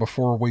to him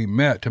before we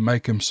met to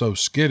make him so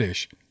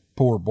skittish,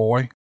 poor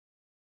boy.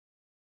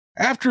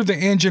 After the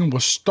engine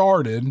was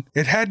started,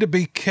 it had to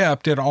be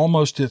kept at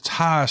almost its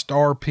highest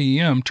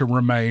RPM to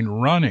remain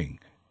running.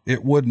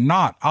 It would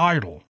not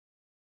idle.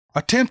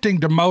 Attempting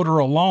to motor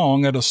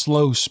along at a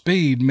slow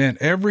speed meant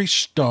every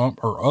stump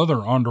or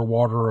other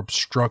underwater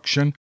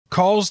obstruction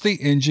caused the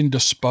engine to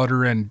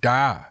sputter and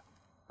die.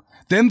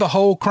 Then the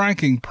whole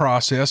cranking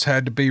process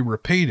had to be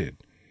repeated.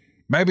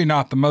 Maybe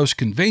not the most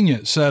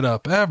convenient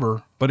setup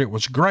ever, but it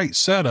was great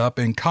setup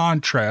in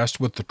contrast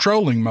with the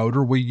trolling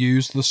motor we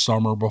used the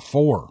summer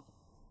before.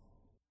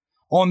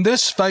 On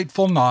this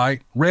fateful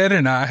night, Red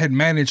and I had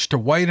managed to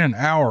wait an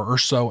hour or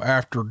so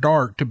after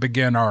dark to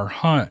begin our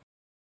hunt.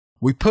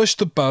 We pushed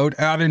the boat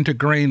out into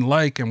Green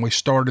Lake and we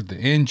started the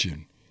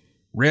engine.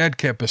 Red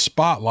kept his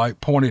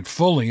spotlight pointed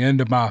fully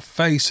into my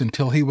face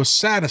until he was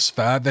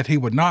satisfied that he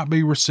would not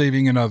be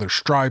receiving another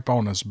stripe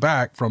on his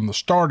back from the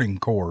starting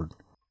cord.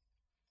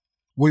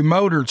 We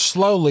motored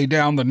slowly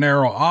down the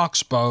narrow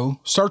oxbow,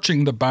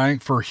 searching the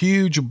bank for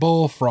huge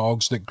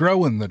bullfrogs that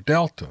grow in the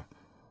delta.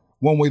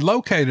 When we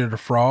located a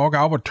frog,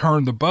 I would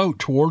turn the boat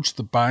towards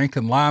the bank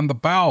and line the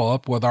bow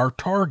up with our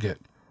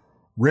target.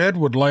 Red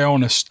would lay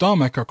on his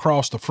stomach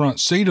across the front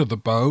seat of the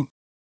boat,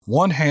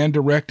 one hand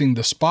directing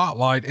the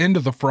spotlight into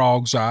the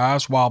frog's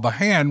eyes while the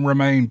hand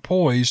remained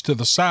poised to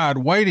the side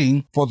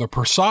waiting for the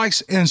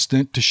precise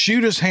instant to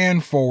shoot his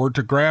hand forward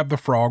to grab the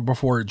frog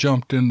before it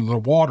jumped into the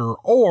water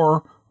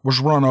or was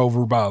run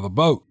over by the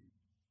boat.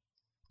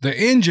 The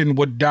engine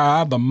would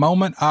die the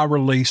moment I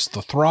released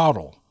the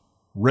throttle.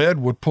 Red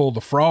would pull the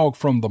frog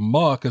from the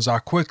muck as I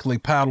quickly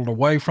paddled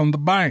away from the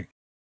bank.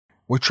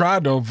 We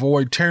tried to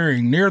avoid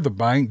tearing near the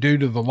bank due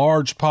to the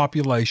large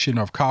population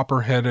of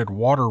copper-headed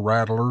water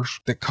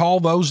rattlers that call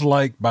those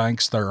lake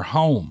banks their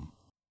home.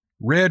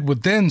 Red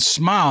would then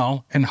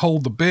smile and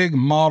hold the big,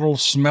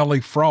 mottled, smelly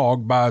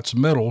frog by its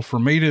middle for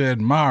me to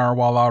admire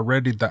while I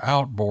readied the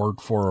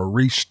outboard for a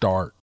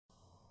restart.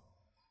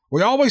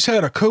 We always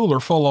had a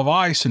cooler full of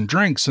ice and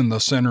drinks in the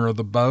center of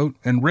the boat,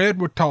 and Red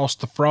would toss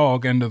the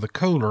frog into the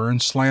cooler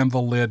and slam the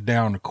lid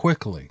down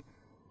quickly.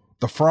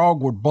 The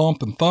frog would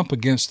bump and thump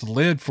against the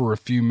lid for a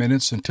few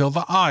minutes until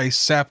the ice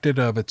sapped it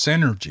of its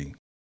energy.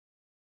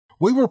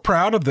 We were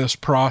proud of this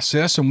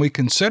process, and we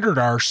considered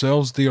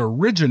ourselves the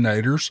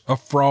originators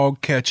of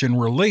frog catch and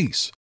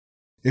release.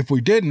 If we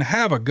didn't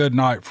have a good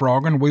night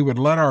frogging, we would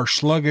let our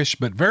sluggish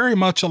but very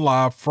much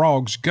alive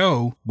frogs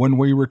go when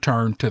we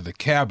returned to the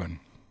cabin.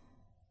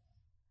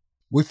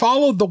 We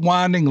followed the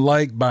winding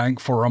lake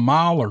bank for a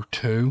mile or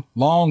two,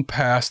 long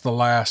past the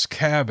last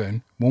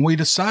cabin, when we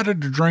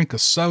decided to drink a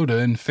soda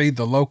and feed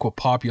the local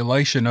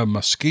population of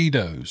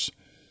mosquitoes.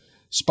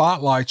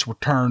 Spotlights were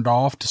turned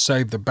off to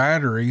save the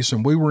batteries,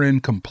 and we were in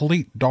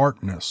complete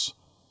darkness.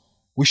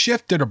 We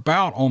shifted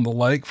about on the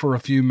lake for a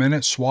few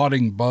minutes,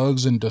 swatting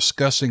bugs and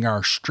discussing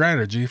our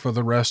strategy for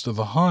the rest of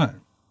the hunt.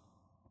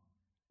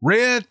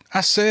 "Red," I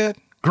said,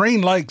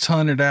 "Green Lake's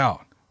hunted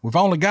out. We've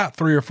only got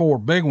 3 or 4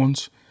 big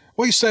ones.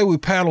 What do you say we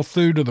paddle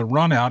through to the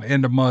runout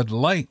into Mud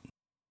Lake?"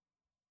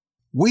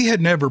 We had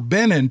never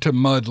been into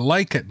Mud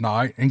Lake at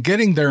night, and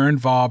getting there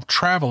involved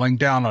traveling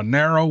down a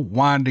narrow,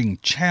 winding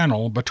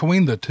channel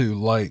between the 2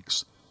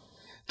 lakes.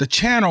 The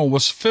channel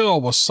was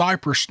filled with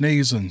cypress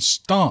knees and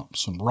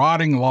stumps and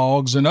rotting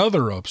logs and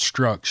other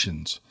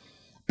obstructions.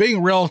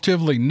 Being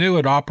relatively new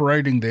at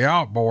operating the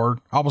outboard,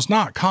 I was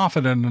not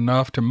confident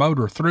enough to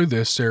motor through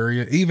this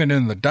area even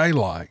in the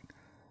daylight.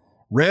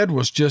 Red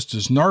was just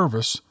as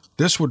nervous.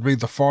 This would be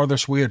the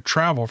farthest we had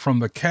traveled from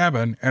the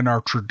cabin and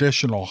our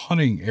traditional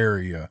hunting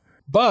area.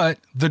 But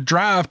the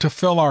drive to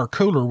fill our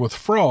cooler with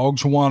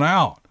frogs won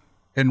out,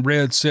 and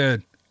Red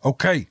said,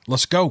 "Okay,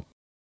 let's go."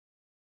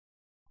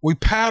 We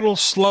paddled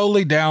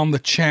slowly down the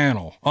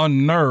channel,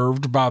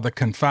 unnerved by the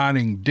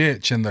confining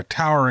ditch and the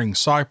towering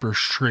cypress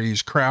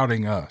trees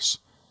crowding us.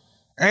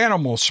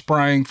 Animals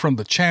sprang from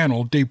the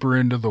channel deeper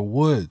into the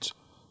woods.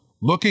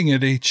 Looking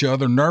at each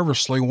other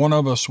nervously, one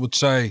of us would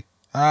say,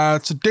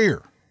 "It's a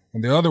deer,"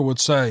 and the other would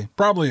say,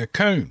 "Probably a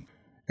coon,"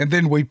 and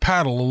then we'd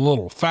paddle a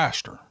little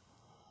faster.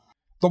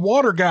 The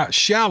water got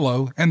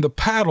shallow, and the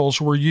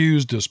paddles were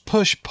used as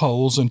push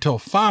poles until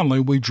finally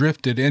we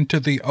drifted into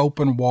the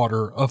open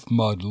water of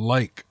Mud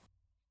Lake.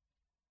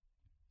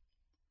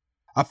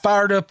 I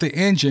fired up the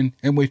engine,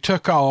 and we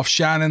took off,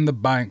 shining the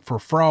bank for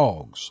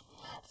frogs.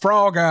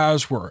 Frog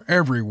eyes were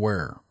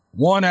everywhere.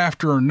 One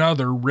after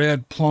another,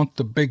 Red plunked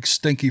the big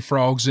stinky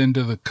frogs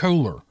into the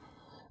cooler.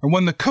 And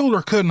when the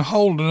cooler couldn't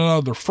hold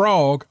another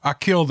frog, I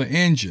killed the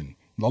engine.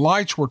 The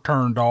lights were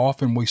turned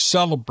off, and we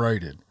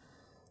celebrated.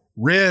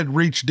 Red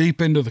reached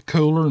deep into the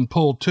cooler and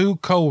pulled 2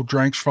 cold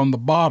drinks from the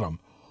bottom,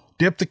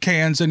 dipped the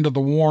cans into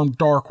the warm,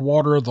 dark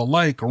water of the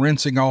lake,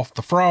 rinsing off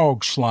the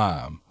frog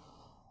slime.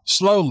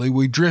 Slowly,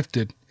 we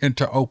drifted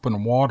into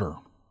open water.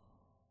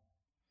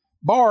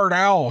 Barred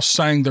owls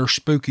sang their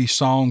spooky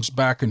songs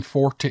back and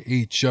forth to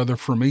each other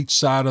from each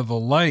side of the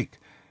lake.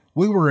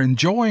 We were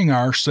enjoying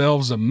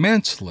ourselves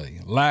immensely,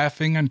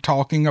 laughing and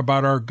talking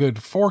about our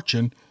good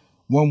fortune,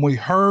 when we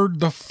heard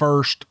the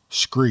first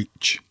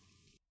screech.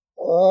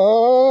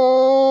 "Oh!"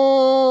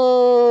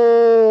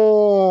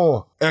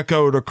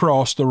 echoed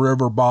across the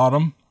river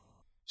bottom.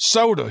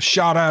 Soda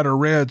shot out of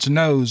Red's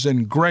nose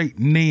in great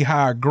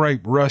knee-high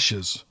grape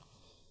rushes.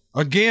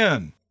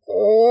 Again, "Oh!"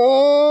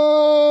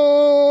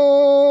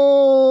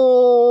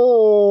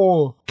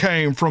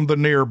 came from the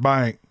near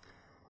bank.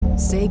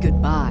 Say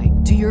goodbye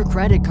to your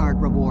credit card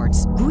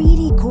rewards.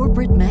 Greedy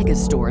corporate mega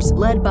stores,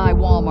 led by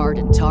Walmart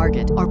and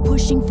Target, are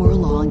pushing for a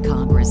law in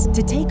Congress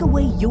to take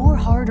away your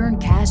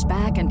hard-earned cash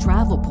back and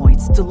travel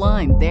points to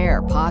line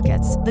their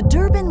pockets. The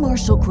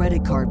Durbin-Marshall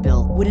credit card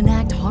bill would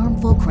enact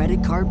harmful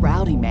credit card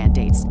routing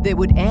mandates that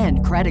would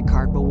end credit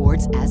card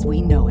rewards as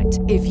we know it.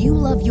 If you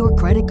love your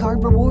credit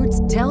card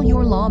rewards, tell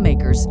your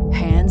lawmakers,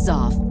 hands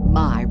off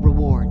my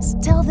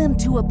rewards. Tell them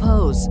to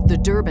oppose the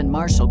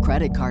Durbin-Marshall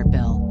credit card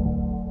bill.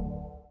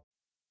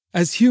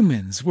 As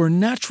humans, we're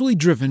naturally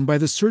driven by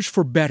the search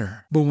for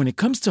better. But when it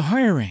comes to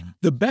hiring,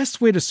 the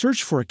best way to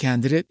search for a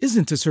candidate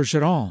isn't to search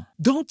at all.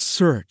 Don't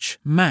search,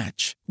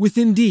 match with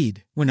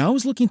Indeed. When I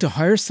was looking to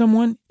hire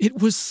someone,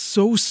 it was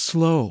so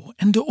slow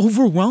and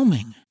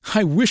overwhelming.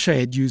 I wish I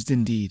had used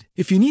Indeed.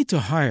 If you need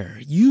to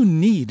hire, you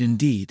need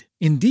Indeed.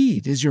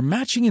 Indeed is your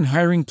matching and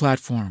hiring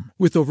platform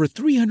with over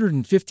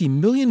 350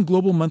 million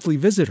global monthly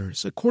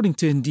visitors, according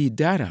to Indeed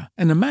data,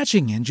 and a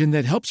matching engine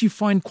that helps you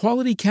find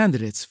quality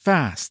candidates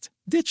fast.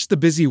 Ditch the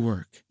busy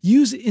work.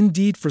 Use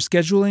Indeed for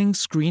scheduling,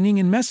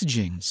 screening, and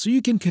messaging so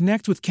you can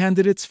connect with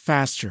candidates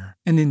faster.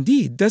 And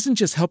Indeed doesn't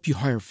just help you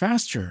hire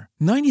faster.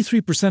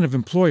 93% of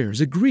employers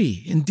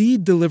agree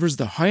Indeed delivers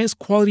the highest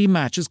quality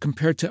matches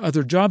compared to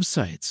other job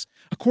sites,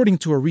 according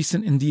to a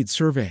recent Indeed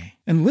survey.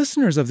 And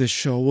listeners of this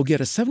show will get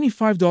a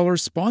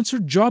 $75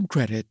 sponsored job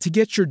credit to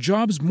get your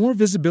jobs more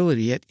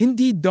visibility at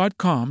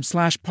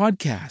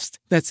Indeed.com/podcast.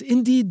 That's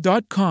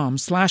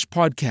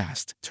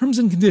Indeed.com/podcast. Terms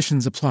and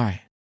conditions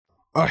apply.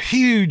 A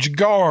huge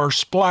gar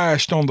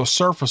splashed on the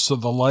surface of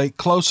the lake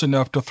close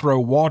enough to throw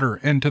water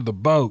into the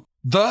boat,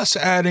 thus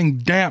adding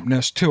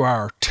dampness to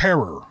our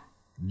terror.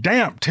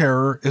 Damp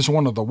terror is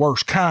one of the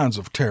worst kinds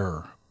of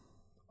terror.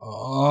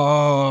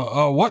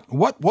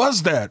 What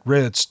was that?"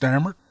 Red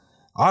stammered.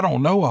 "I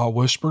don't know," I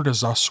whispered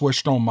as I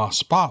switched on my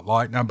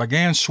spotlight and I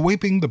began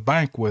sweeping the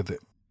bank with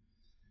it.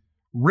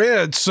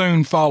 Red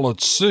soon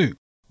followed suit.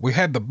 We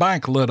had the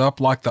bank lit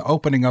up like the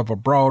opening of a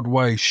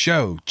Broadway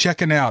show,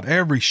 checking out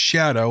every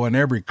shadow and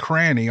every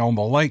cranny on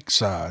the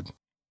lakeside.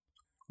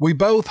 We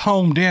both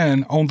homed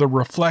in on the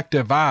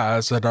reflective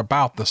eyes at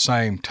about the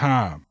same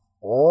time.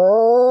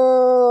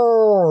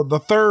 "Oh!"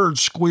 The third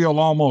squeal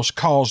almost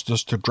caused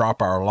us to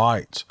drop our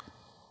lights.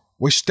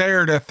 We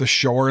stared at the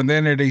shore and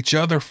then at each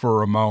other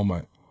for a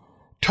moment.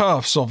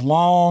 Tufts of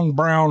long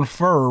brown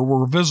fur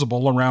were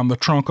visible around the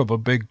trunk of a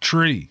big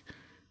tree.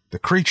 The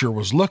creature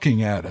was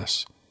looking at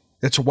us.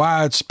 Its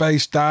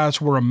wide-spaced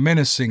eyes were a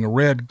menacing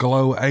red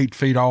glow 8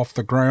 feet off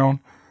the ground.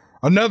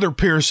 Another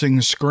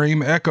piercing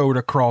scream echoed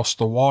across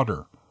the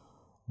water.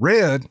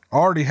 Red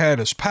already had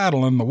his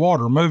paddle in the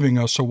water, moving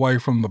us away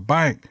from the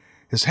bank,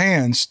 his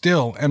hand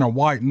still in a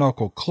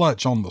white-knuckle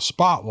clutch on the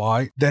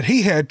spotlight that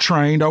he had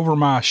trained over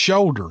my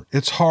shoulder,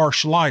 its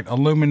harsh light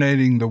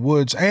illuminating the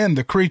woods and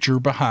the creature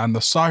behind the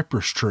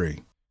cypress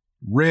tree.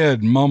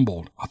 Red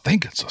mumbled, "I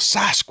think it's a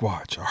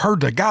Sasquatch. I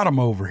heard they got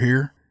him over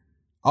here."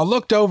 I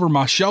looked over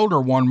my shoulder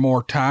one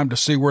more time to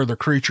see where the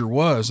creature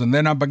was, and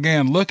then I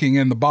began looking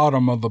in the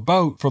bottom of the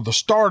boat for the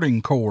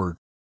starting cord.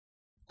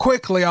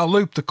 Quickly, I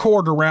looped the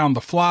cord around the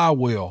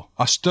flywheel.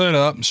 I stood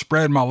up and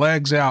spread my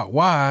legs out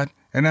wide,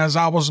 and as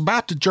I was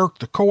about to jerk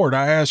the cord,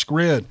 I asked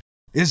Red,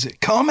 "Is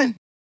it coming?"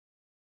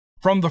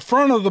 From the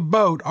front of the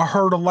boat, I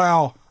heard a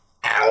loud,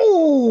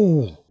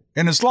 "Ow!"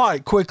 and his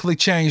light quickly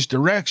changed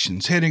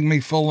directions, hitting me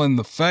full in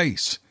the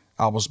face.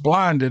 I was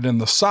blinded and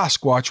the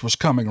Sasquatch was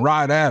coming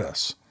right at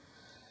us.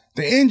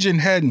 The engine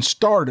hadn't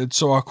started,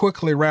 so I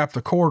quickly wrapped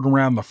the cord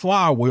around the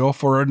flywheel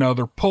for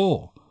another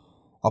pull.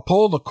 I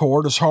pulled the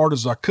cord as hard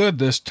as I could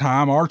this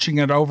time, arching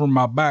it over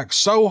my back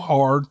so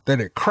hard that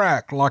it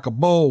cracked like a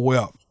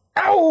bullwhip.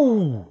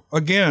 "Ow!"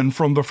 again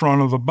from the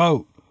front of the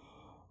boat.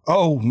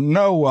 Oh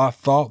no, I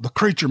thought, the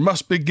creature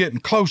must be getting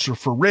closer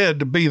for Red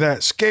to be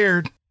that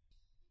scared.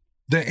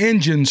 The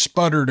engine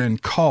sputtered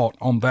and caught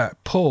on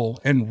that pull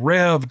and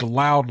revved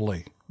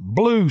loudly.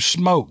 Blue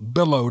smoke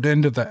billowed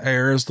into the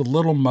air as the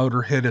little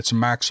motor hit its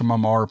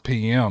maximum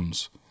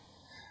RPMs.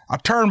 I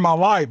turned my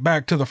light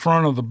back to the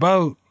front of the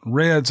boat.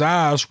 Red's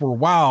eyes were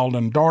wild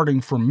and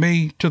darting from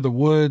me to the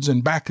woods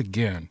and back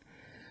again.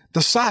 The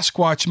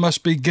Sasquatch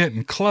must be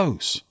getting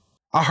close.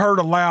 I heard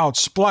a loud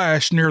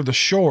splash near the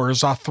shore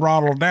as I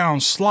throttled down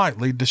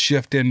slightly to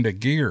shift into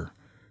gear.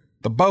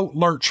 The boat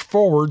lurched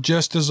forward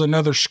just as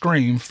another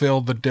scream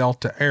filled the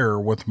Delta air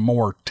with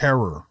more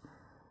terror.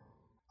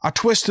 I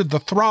twisted the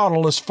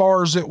throttle as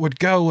far as it would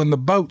go, and the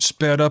boat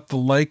sped up the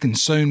lake and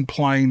soon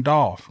planed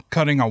off,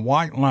 cutting a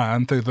white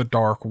line through the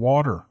dark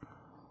water.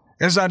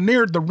 As I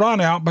neared the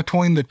runout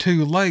between the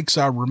two lakes,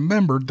 I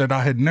remembered that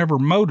I had never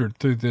motored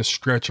through this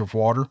stretch of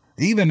water,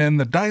 even in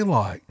the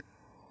daylight.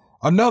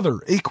 Another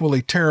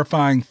equally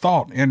terrifying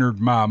thought entered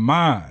my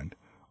mind.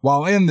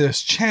 While in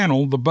this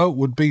channel, the boat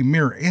would be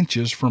mere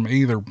inches from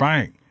either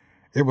bank.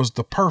 It was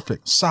the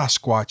perfect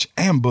Sasquatch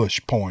ambush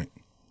point.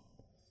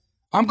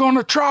 "I'm going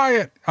to try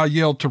it," I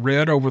yelled to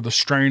Red over the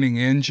straining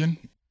engine.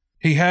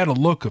 He had a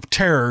look of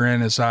terror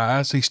in his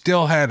eyes. He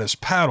still had his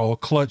paddle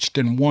clutched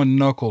in one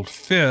knuckled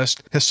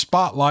fist, his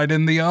spotlight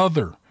in the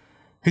other.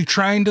 He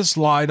trained his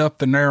light up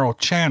the narrow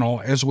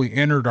channel as we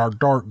entered our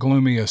dark,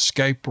 gloomy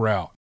escape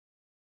route.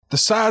 The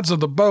sides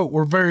of the boat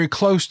were very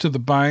close to the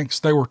banks.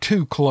 They were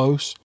too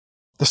close.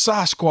 The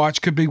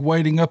Sasquatch could be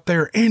waiting up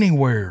there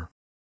anywhere.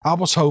 I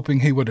was hoping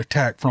he would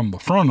attack from the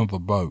front of the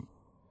boat.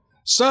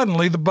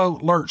 Suddenly, the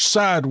boat lurched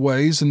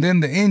sideways, and then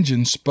the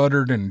engine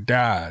sputtered and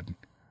died.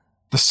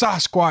 The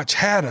Sasquatch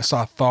had us,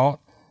 I thought.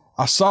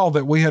 I saw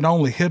that we had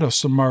only hit a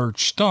submerged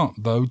stump,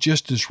 though,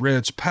 just as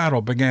Red's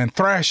paddle began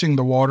thrashing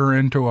the water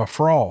into a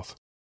froth.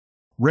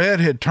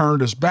 Red had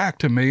turned his back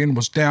to me and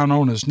was down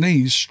on his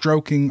knees,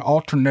 stroking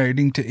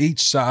alternating to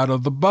each side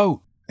of the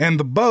boat. And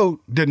the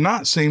boat did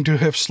not seem to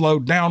have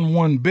slowed down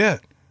one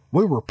bit.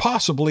 We were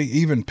possibly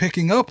even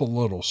picking up a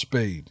little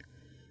speed.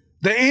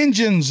 "The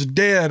engine's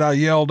dead," I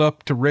yelled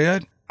up to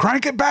Red.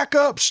 "Crank it back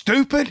up,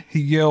 stupid," he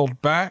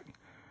yelled back.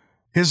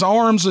 His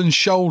arms and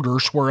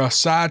shoulders were a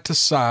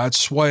side-to-side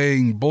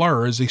swaying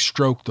blur as he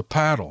stroked the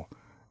paddle,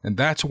 and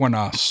that's when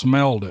I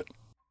smelled it.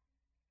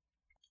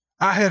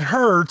 I had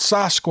heard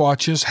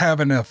Sasquatches have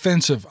an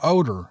offensive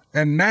odor,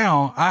 and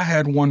now I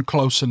had one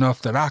close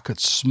enough that I could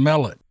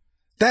smell it.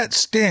 That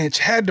stench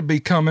had to be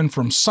coming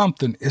from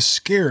something as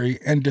scary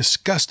and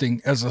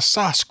disgusting as a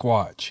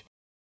Sasquatch.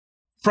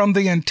 From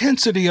the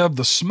intensity of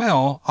the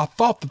smell, I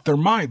thought that there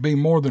might be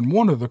more than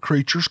one of the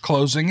creatures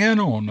closing in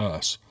on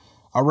us.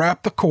 I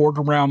wrapped the cord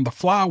around the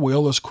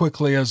flywheel as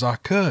quickly as I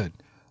could.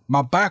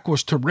 My back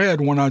was to Red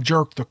when I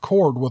jerked the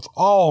cord with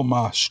all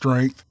my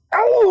strength.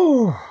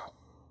 "Ow!"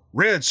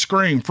 Red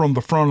screamed from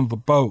the front of the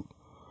boat.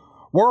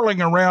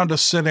 Whirling around to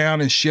sit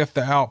down and shift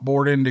the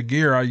outboard into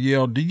gear, I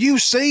yelled, "Do you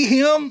see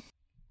him?"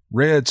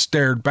 Red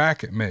stared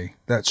back at me.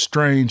 That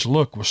strange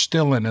look was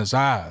still in his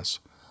eyes.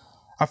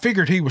 I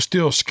figured he was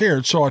still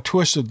scared, so I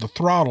twisted the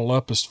throttle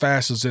up as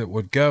fast as it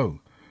would go.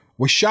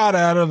 We shot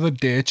out of the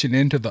ditch and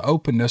into the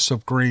openness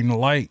of Green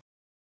Lake.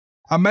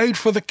 I made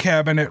for the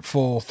cabin at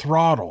full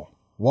throttle.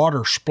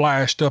 Water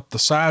splashed up the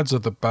sides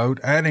of the boat,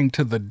 adding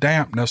to the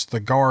dampness the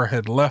Gar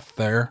had left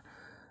there.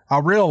 I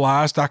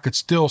realized I could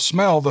still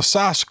smell the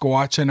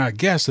Sasquatch, and I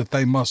guessed that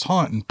they must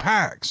hunt in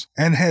packs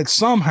and had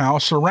somehow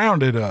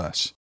surrounded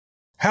us.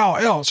 How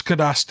else could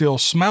I still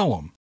smell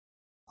them?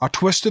 I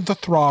twisted the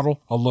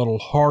throttle a little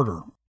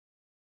harder.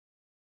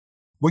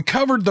 We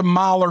covered the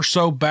mile or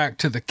so back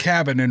to the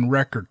cabin in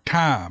record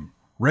time.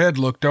 Red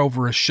looked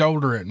over his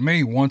shoulder at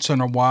me once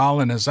in a while,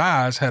 and his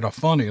eyes had a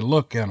funny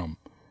look in them.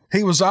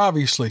 He was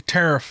obviously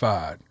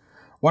terrified.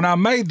 When I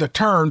made the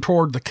turn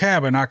toward the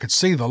cabin, I could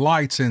see the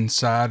lights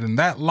inside, and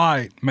that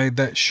light made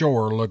that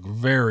shore look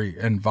very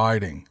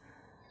inviting.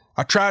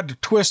 I tried to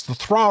twist the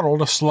throttle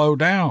to slow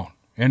down,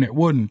 and it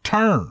wouldn't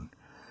turn.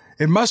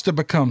 It must have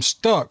become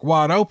stuck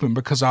wide open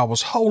because I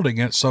was holding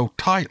it so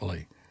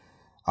tightly.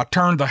 I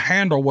turned the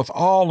handle with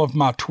all of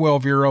my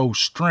 12-year-old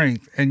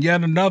strength, and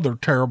yet another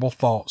terrible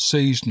thought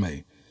seized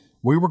me.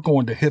 We were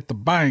going to hit the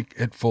bank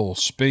at full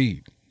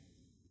speed.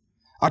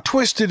 I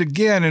twisted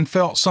again and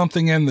felt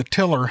something in the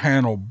tiller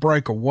handle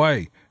break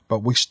away,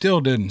 but we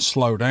still didn't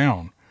slow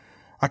down.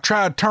 I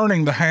tried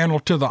turning the handle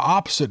to the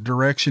opposite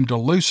direction to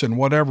loosen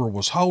whatever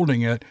was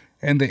holding it,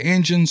 and the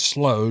engine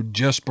slowed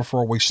just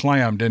before we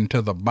slammed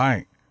into the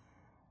bank.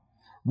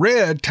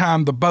 Red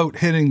timed the boat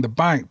hitting the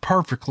bank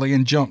perfectly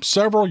and jumped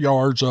several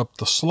yards up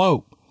the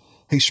slope.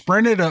 He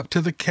sprinted up to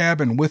the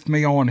cabin with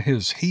me on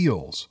his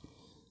heels.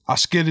 I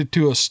skidded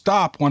to a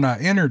stop when I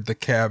entered the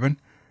cabin.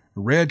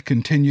 Red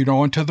continued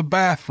on to the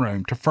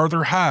bathroom to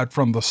further hide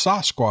from the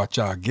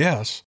Sasquatch, I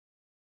guess.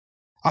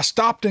 I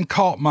stopped and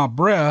caught my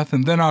breath,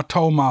 and then I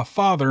told my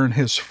father and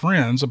his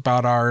friends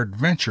about our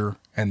adventure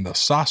and the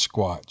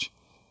Sasquatch.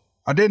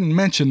 I didn't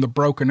mention the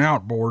broken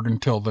outboard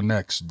until the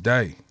next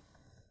day.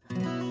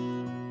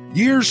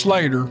 Years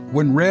later,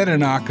 when Red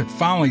and I could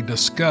finally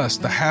discuss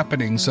the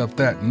happenings of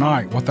that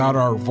night without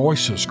our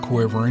voices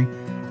quivering,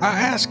 I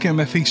asked him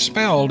if he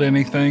smelled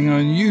anything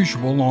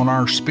unusual on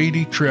our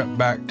speedy trip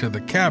back to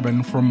the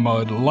cabin from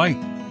Mud Lake.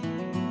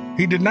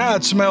 He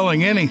denied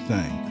smelling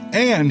anything,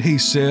 and he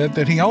said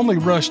that he only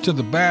rushed to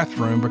the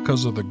bathroom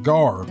because of the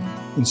guard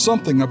and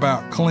something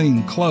about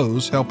clean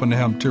clothes helping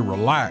him to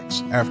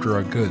relax after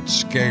a good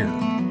scare.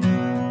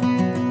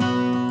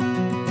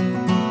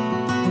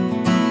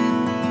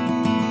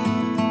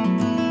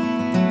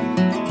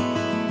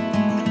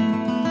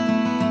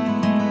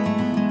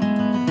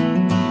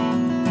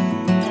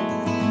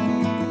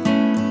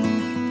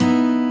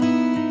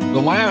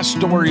 The last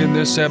story in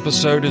this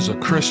episode is a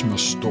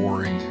Christmas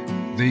story.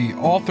 The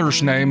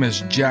author's name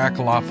is Jack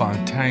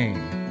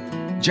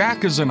LaFontaine.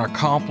 Jack is an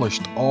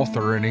accomplished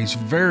author, and he's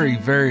very,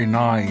 very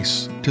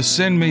nice to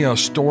send me a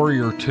story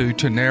or two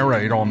to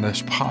narrate on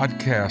this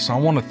podcast. I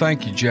want to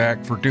thank you,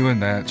 Jack, for doing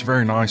that. It's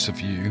very nice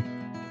of you.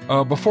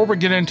 Before we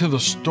get into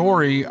the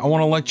story, I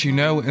want to let you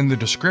know in the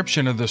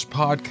description of this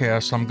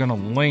podcast, I'm going to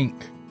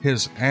link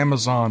his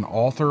Amazon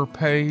author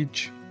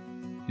page.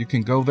 You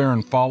can go there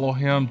and follow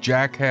him.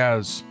 Jack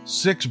has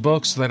 6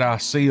 books that I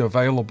see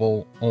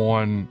available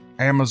on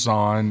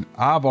Amazon.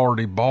 I've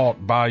already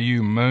bought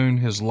Bayou Moon,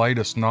 his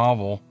latest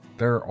novel.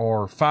 There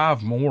are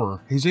 5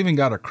 more. He's even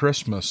got a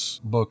Christmas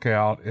book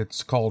out.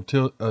 It's called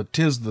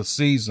 'Tis the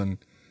Season.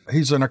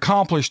 He's an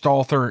accomplished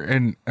author,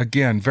 and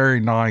again, very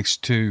nice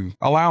to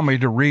allow me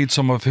to read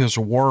some of his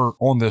work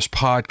on this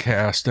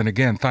podcast. And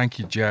again, thank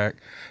you, Jack.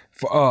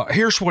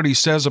 Here's what he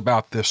says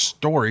about this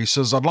story. He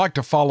says, I'd like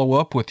to follow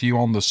up with you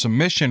on the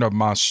submission of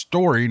my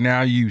story,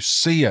 Now You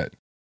See It,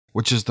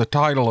 which is the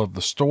title of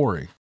the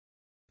story.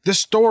 This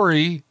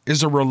story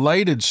is a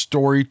related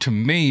story to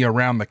me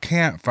around the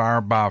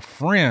campfire by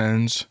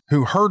friends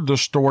who heard the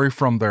story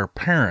from their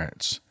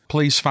parents.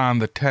 Please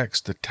find the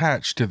text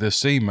attached to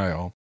this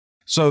email.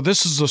 So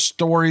this is a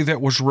story that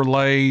was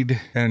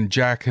relayed, and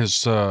Jack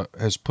has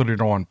put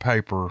it on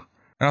paper.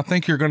 And I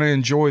think you're going to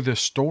enjoy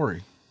this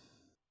story.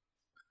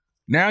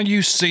 Now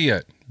You See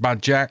It by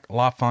Jack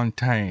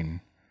LaFontaine.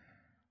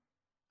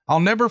 I'll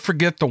never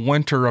forget the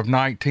winter of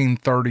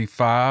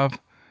 1935.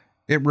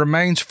 It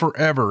remains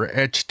forever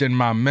etched in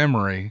my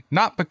memory,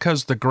 not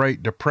because the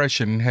Great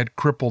Depression had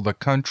crippled the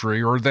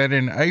country or that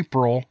in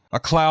April a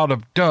cloud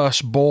of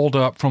dust boiled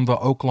up from the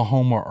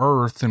Oklahoma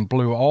earth and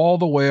blew all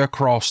the way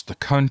across the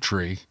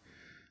country.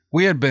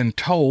 We had been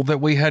told that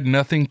we had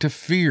nothing to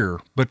fear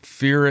but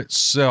fear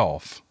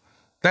itself.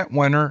 That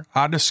winter,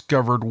 I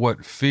discovered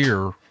what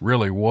fear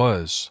really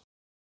was.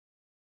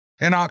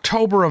 In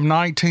October of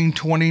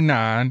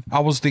 1929, I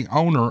was the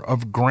owner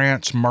of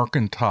Grant's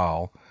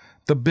Mercantile,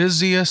 the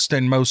busiest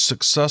and most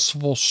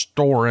successful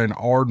store in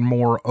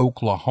Ardmore,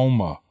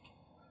 Oklahoma.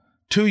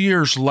 2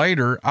 years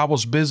later, I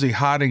was busy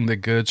hiding the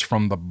goods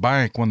from the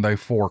bank when they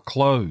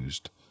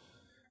foreclosed.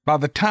 By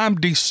the time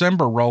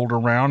December rolled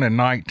around in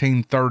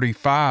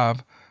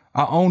 1935,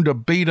 I owned a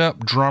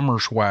beat-up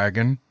drummer's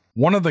wagon,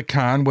 one of the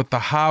kind with the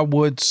high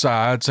wood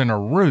sides and a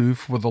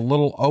roof with a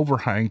little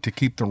overhang to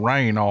keep the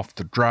rain off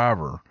the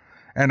driver,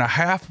 and a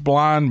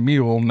half-blind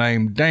mule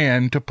named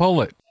Dan to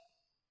pull it.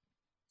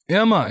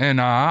 Emma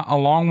and I,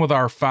 along with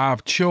our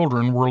 5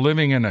 children, were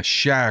living in a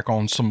shack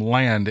on some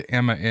land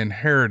Emma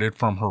inherited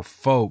from her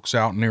folks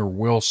out near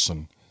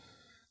Wilson.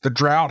 The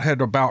drought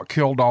had about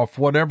killed off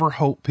whatever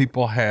hope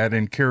people had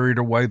and carried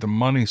away the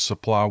money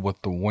supply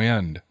with the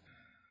wind.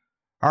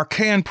 Our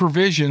canned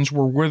provisions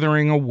were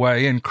withering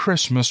away, and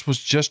Christmas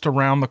was just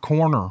around the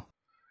corner.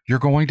 You're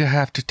going to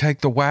have to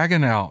take the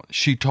wagon out,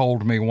 she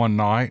told me one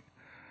night.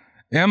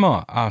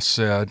 Emma, I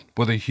said,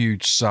 with a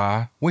huge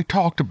sigh, we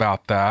talked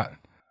about that.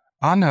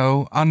 I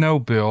know,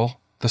 Bill.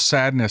 The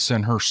sadness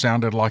in her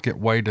sounded like it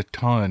weighed a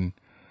ton.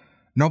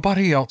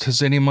 Nobody else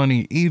has any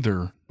money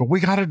either, but we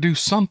gotta do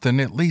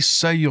something, at least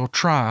say you'll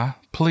try,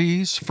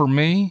 please, for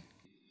me.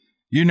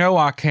 You know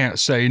I can't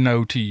say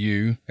no to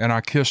you, and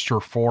I kissed her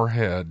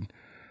forehead.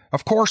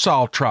 Of course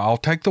I'll try. I'll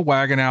take the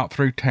wagon out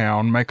through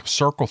town, make a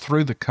circle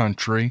through the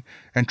country,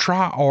 and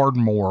try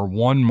Ardmore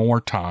one more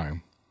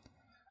time.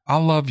 I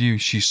love you,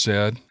 she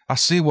said. I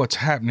see what's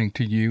happening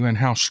to you and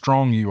how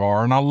strong you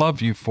are, and I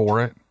love you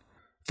for it.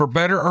 For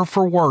better or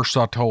for worse,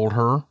 I told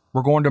her,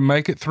 we're going to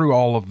make it through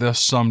all of this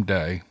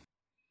someday.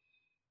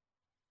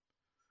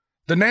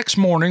 The next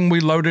morning, we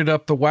loaded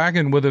up the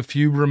wagon with a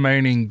few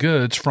remaining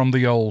goods from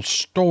the old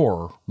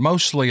store,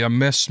 mostly a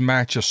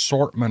mismatched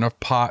assortment of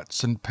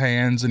pots and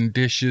pans and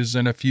dishes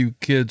and a few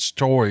kids'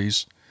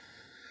 toys.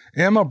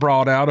 Emma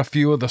brought out a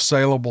few of the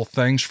saleable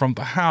things from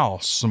the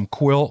house, some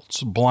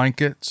quilts,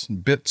 blankets,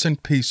 bits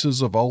and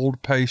pieces of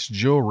old paste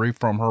jewelry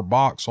from her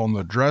box on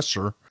the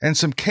dresser, and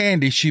some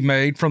candy she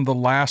made from the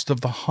last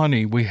of the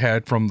honey we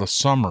had from the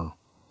summer.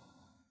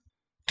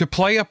 To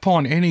play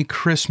upon any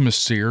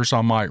Christmas ears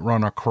I might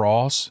run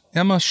across,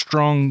 Emma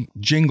strung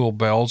jingle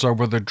bells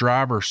over the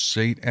driver's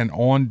seat and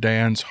on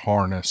Dan's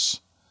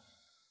harness.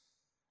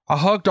 I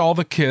hugged all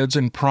the kids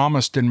and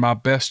promised in my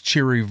best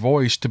cheery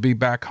voice to be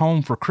back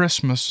home for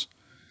Christmas.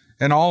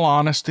 In all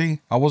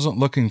honesty, I wasn't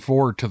looking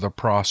forward to the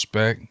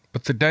prospect,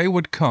 but the day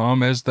would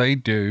come as they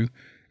do,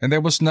 and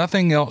there was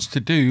nothing else to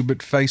do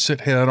but face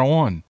it head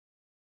on.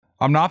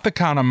 I'm not the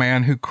kind of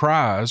man who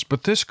cries,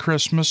 but this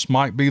Christmas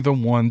might be the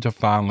one to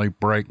finally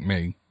break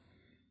me.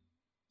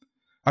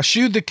 I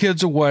shooed the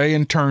kids away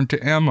and turned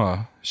to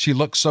Emma. She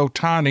looked so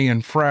tiny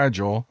and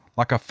fragile,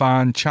 like a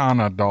fine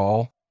china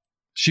doll.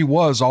 She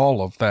was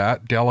all of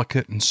that,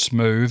 delicate and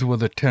smooth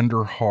with a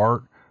tender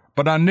heart,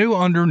 but I knew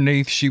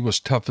underneath she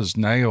was tough as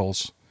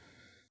nails.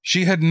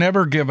 She had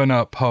never given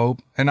up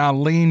hope, and I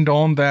leaned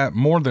on that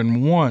more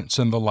than once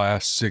in the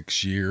last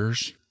 6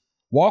 years.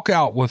 "Walk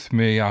out with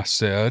me," I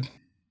said.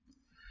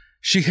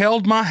 She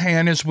held my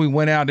hand as we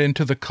went out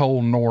into the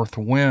cold north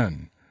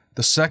wind.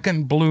 The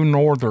second blue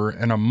norther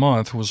in a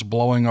month was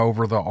blowing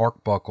over the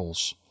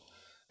Arbuckles.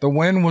 The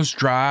wind was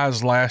dry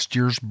as last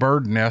year's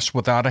bird nest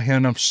without a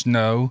hint of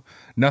snow,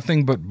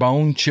 nothing but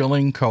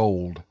bone-chilling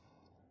cold.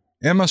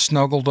 Emma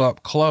snuggled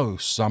up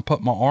close. I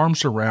put my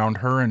arms around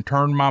her and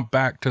turned my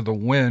back to the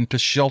wind to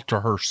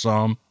shelter her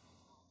some.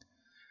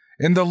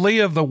 In the lee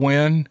of the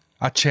wind,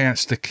 I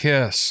chanced a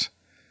kiss.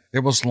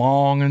 It was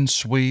long and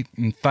sweet,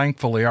 and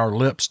thankfully our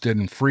lips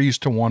didn't freeze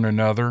to one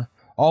another,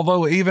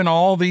 although even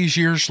all these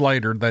years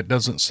later that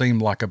doesn't seem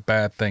like a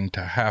bad thing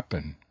to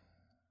happen.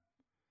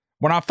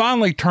 When I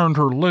finally turned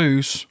her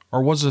loose,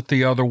 or was it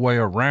the other way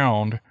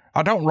around,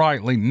 I don't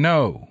rightly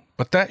know,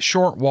 but that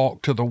short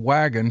walk to the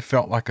wagon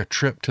felt like a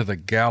trip to the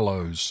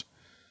gallows.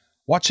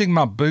 Watching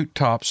my boot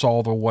tops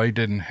all the way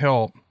didn't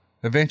help.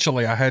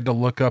 Eventually I had to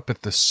look up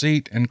at the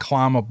seat and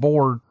climb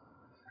aboard.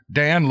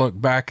 Dan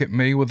looked back at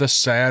me with a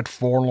sad,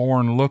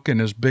 forlorn look in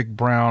his big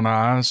brown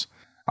eyes.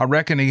 I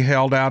reckon he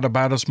held out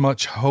about as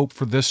much hope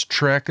for this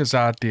trek as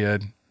I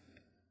did.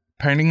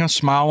 Painting a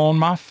smile on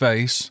my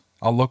face,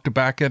 I looked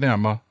back at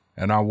Emma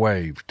and I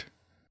waved.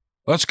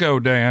 "Let's go,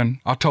 Dan,"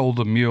 I told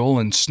the mule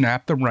and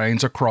snapped the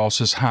reins across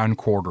his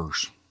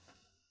hindquarters.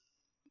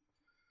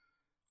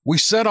 We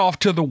set off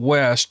to the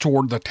west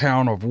toward the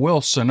town of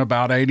Wilson,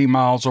 about 80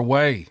 miles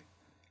away.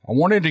 I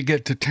wanted to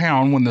get to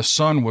town when the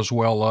sun was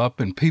well up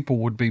and people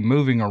would be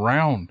moving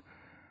around.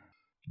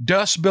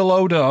 Dust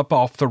billowed up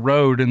off the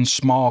road in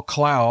small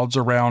clouds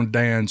around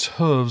Dan's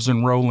hooves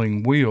and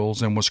rolling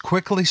wheels and was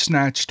quickly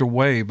snatched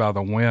away by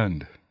the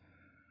wind.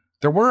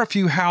 There were a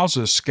few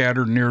houses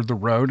scattered near the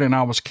road, and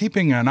I was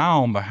keeping an eye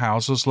on the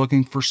houses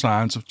looking for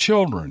signs of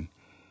children.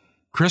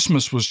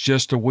 Christmas was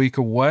just a week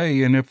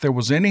away, and if there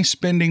was any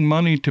spending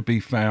money to be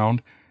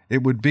found,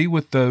 it would be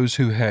with those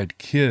who had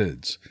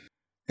kids.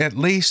 At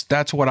least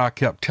that's what I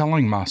kept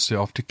telling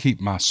myself to keep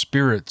my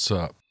spirits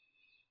up.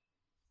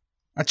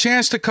 I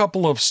chanced a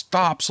couple of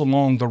stops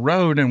along the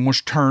road and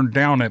was turned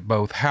down at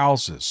both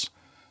houses.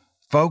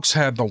 Folks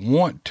had the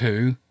want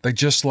to, they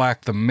just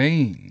lacked the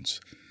means.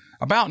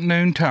 About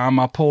noontime,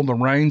 I pulled the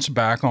reins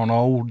back on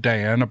old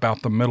Dan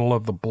about the middle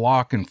of the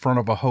block in front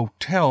of a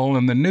hotel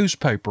and the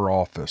newspaper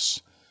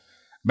office.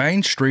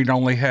 Main Street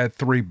only had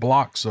 3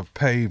 blocks of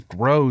paved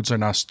roads,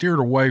 and I steered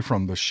away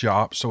from the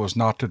shop so as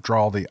not to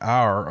draw the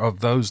ire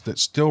of those that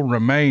still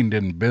remained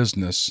in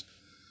business.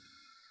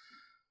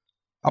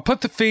 I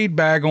put the feed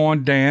bag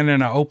on Dan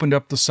and I opened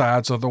up the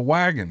sides of the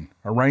wagon,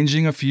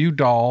 arranging a few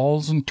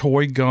dolls and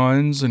toy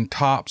guns and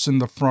tops in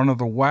the front of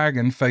the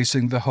wagon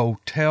facing the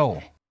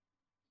hotel.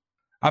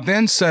 I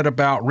then set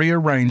about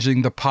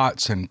rearranging the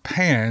pots and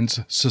pans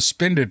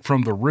suspended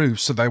from the roof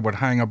so they would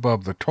hang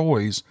above the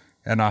toys,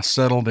 and I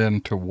settled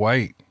in to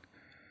wait.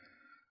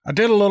 I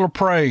did a little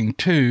praying,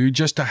 too,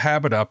 just a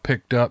habit I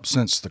picked up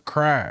since the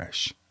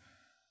crash.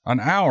 An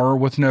hour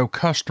with no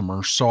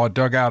customers, so I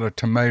dug out a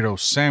tomato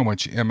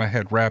sandwich Emma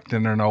had wrapped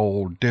in an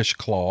old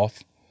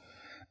dishcloth.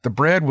 The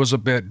bread was a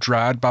bit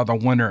dried by the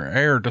winter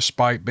air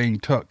despite being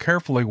tucked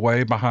carefully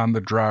away behind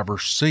the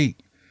driver's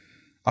seat.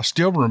 I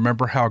still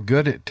remember how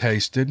good it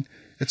tasted.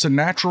 It's a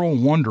natural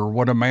wonder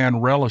what a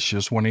man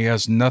relishes when he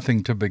has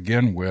nothing to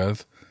begin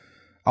with.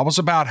 I was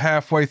about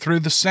halfway through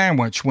the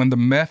sandwich when the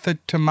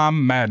method to my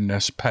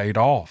madness paid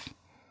off.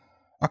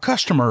 A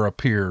customer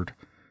appeared.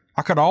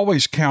 I could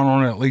always count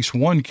on at least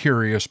one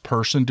curious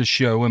person to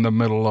show in the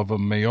middle of a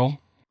meal.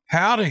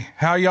 "Howdy,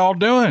 how y'all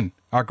doing?"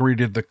 I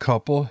greeted the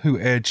couple who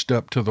edged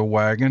up to the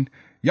wagon.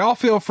 "Y'all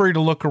feel free to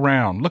look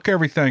around, look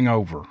everything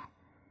over."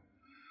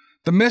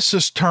 The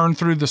missus turned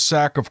through the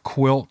sack of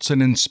quilts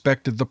and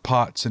inspected the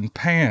pots and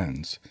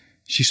pans.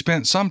 She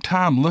spent some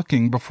time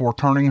looking before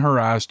turning her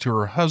eyes to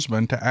her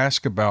husband to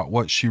ask about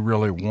what she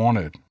really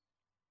wanted.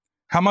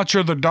 "How much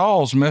are the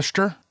dolls,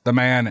 mister?" the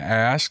man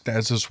asked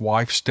as his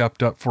wife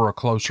stepped up for a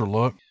closer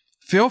look.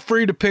 Feel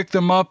free to pick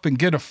them up and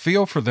get a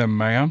feel for them,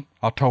 ma'am,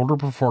 I told her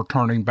before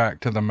turning back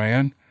to the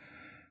man.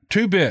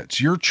 2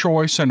 bits, your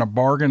choice, and a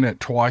bargain at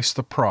twice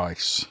the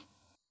price.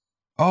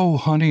 Oh,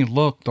 honey,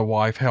 look, the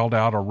wife held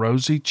out a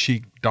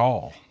rosy-cheeked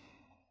doll.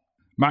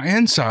 My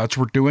insides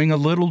were doing a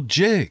little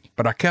jig,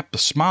 but I kept the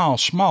smile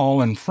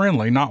small and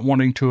friendly, not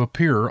wanting to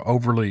appear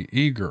overly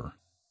eager.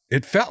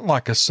 It felt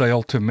like a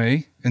sale to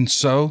me, and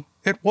so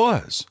it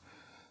was.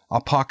 I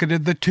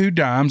pocketed the 2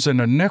 dimes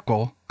and a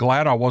nickel,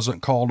 glad I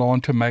wasn't called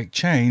on to make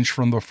change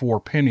from the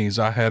 4 pennies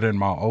I had in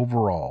my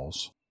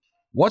overalls.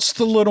 What's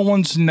the little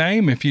one's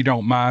name, if you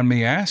don't mind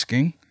me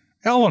asking?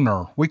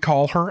 Eleanor. We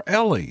call her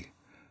Ellie.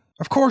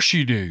 Of course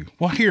you do.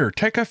 Well, here,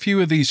 take a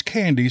few of these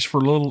candies for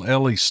little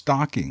Ellie's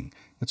stocking.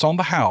 It's on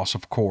the house,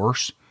 of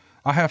course.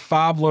 I have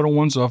 5 little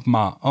ones of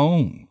my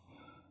own.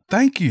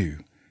 Thank you.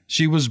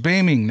 She was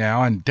beaming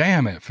now, and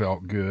damn, it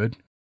felt good.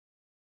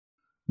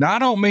 Now, I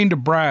don't mean to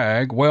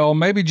brag, well,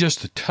 maybe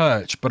just a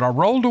touch, but I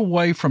rolled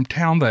away from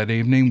town that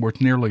evening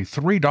with nearly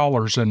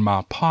 $3 in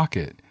my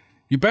pocket.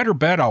 You better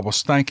bet I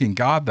was thanking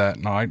God that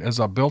night as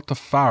I built a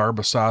fire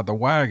beside the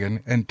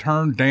wagon and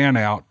turned Dan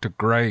out to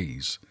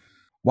graze.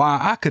 Why,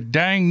 I could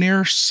dang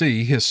near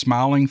see his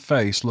smiling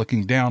face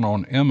looking down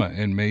on Emma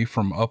and me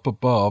from up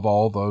above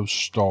all those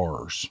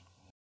stars.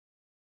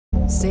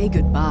 Say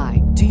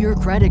goodbye to your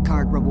credit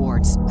card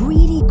rewards.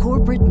 Greedy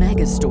corporate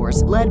mega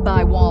stores, led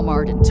by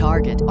Walmart and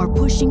Target, are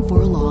pushing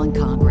for a law in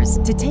Congress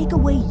to take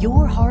away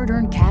your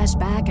hard-earned cash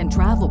back and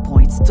travel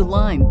points to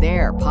line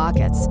their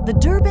pockets. The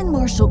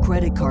Durbin-Marshall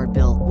credit card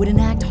bill would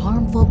enact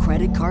harmful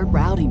credit card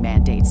routing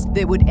mandates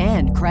that would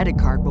end credit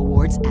card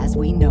rewards as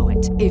we know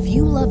it. If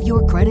you love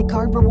your credit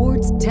card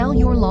rewards, tell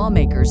your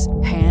lawmakers,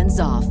 hands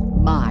off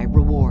my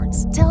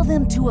rewards. Tell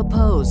them to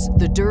oppose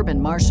the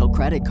Durbin-Marshall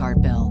credit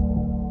card bill.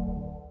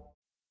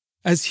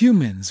 As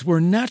humans, we're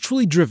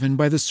naturally driven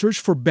by the search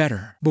for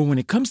better. But when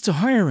it comes to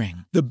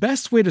hiring, the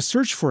best way to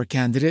search for a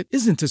candidate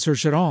isn't to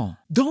search at all.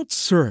 Don't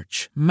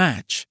search,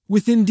 match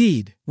with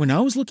Indeed. When I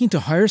was looking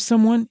to hire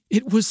someone,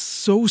 it was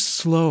so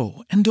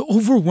slow and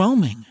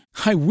overwhelming.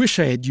 I wish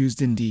I had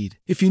used Indeed.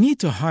 If you need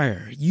to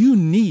hire, you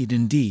need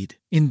Indeed.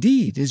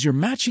 Indeed is your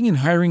matching and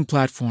hiring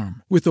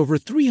platform with over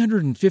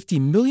 350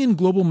 million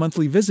global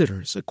monthly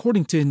visitors,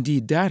 according to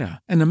Indeed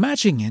data, and a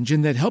matching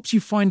engine that helps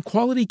you find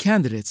quality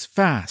candidates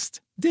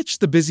fast. Ditch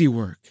the busy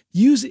work.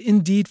 Use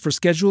Indeed for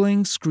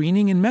scheduling,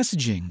 screening, and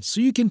messaging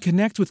so you can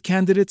connect with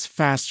candidates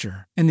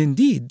faster. And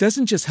Indeed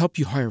doesn't just help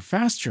you hire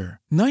faster.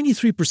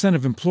 93%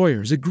 of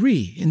employers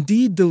agree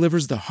Indeed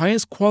delivers the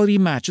highest quality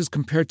matches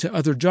compared to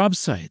other job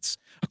sites,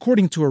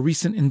 according to a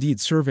recent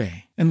Indeed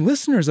survey. And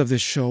listeners of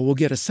this show will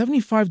get a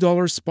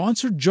 $75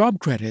 sponsored job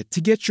credit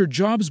to get your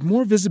jobs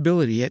more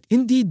visibility at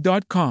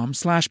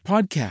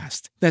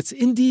Indeed.com/podcast. That's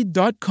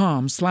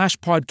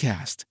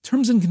Indeed.com/podcast.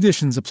 Terms and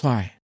conditions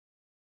apply.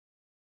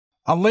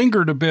 I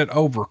lingered a bit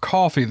over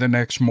coffee the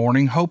next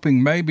morning,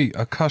 hoping maybe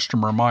a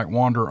customer might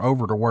wander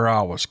over to where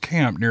I was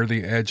camped near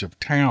the edge of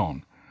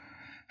town.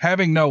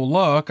 Having no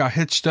luck, I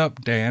hitched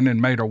up Dan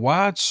and made a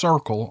wide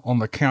circle on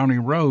the county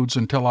roads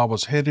until I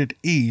was headed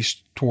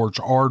east towards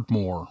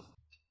Ardmore.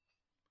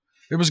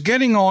 It was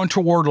getting on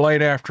toward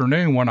late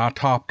afternoon when I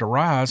topped a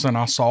rise and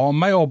I saw a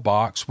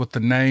mailbox with the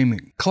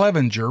name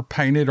Clevenger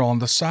painted on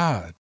the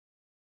side.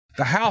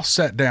 The house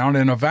sat down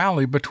in a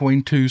valley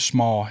between 2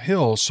 small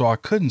hills, so I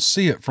couldn't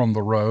see it from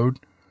the road.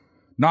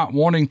 Not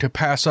wanting to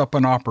pass up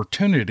an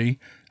opportunity,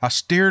 I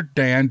steered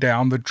Dan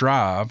down the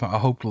drive I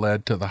hoped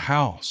led to the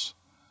house.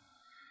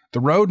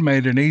 The road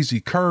made an easy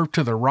curve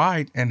to the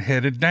right and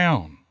headed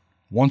down.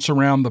 Once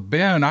around the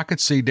bend, I could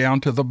see down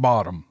to the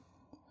bottom.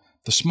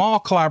 The small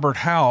clapboard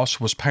house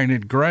was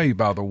painted gray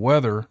by the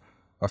weather.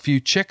 A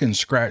few chickens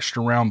scratched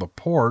around the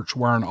porch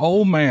where an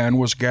old man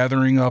was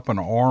gathering up an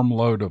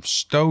armload of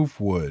stove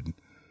wood.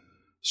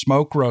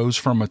 Smoke rose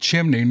from a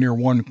chimney near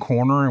one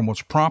corner and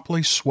was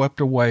promptly swept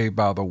away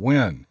by the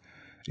wind.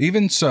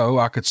 Even so,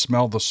 I could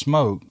smell the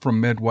smoke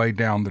from midway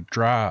down the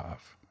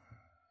drive.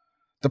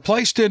 The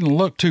place didn't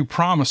look too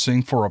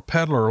promising for a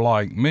peddler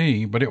like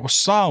me, but it was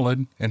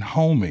solid and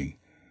homey.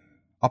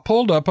 I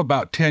pulled up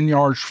about 10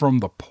 yards from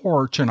the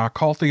porch and I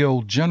caught the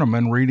old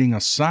gentleman reading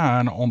a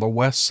sign on the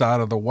west side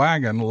of the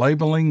wagon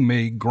labeling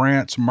me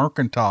Grant's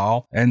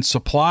Mercantile and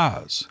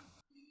Supplies.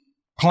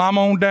 "Climb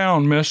on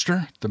down,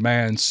 mister," the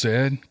man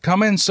said.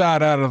 "Come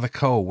inside out of the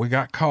cold. We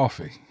got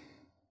coffee."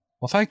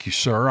 "Well, thank you,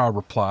 sir," I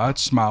replied,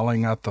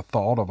 smiling at the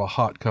thought of a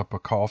hot cup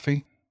of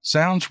coffee.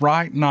 "Sounds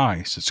right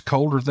nice. It's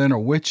colder than a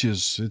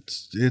witch's.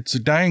 It's a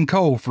dang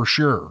cold for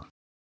sure."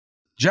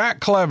 "Jack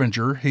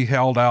Clevenger," he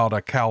held out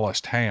a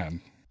calloused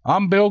hand.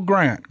 "I'm Bill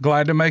Grant,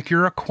 glad to make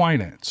your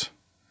acquaintance."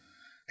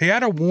 He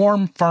had a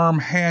warm, firm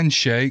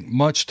handshake,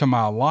 much to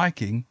my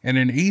liking, and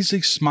an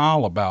easy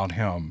smile about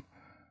him.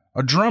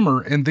 A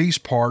drummer in these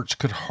parts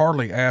could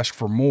hardly ask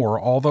for more,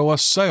 although a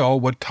sale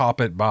would top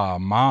it by a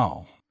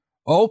mile.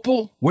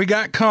 "Opal, we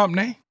got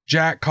company,"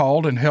 Jack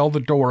called and held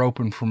the door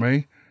open for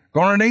me.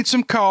 "Gonna need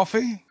some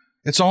coffee?"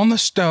 "It's on the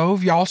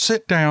stove. Y'all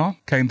sit down,"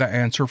 came the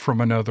answer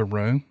from another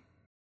room.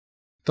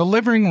 The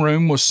living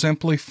room was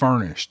simply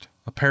furnished.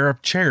 A a pair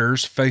of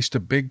chairs faced a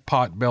big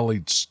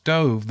pot-bellied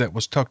stove that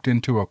was tucked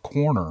into a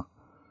corner.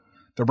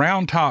 The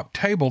round-top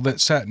table that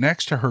sat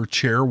next to her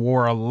chair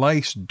wore a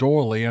lace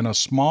doily and a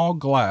small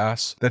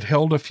glass that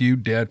held a few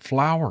dead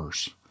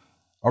flowers.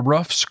 A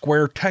rough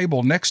square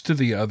table next to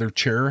the other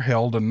chair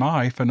held a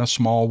knife and a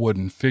small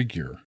wooden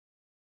figure.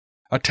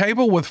 A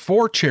table with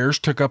 4 chairs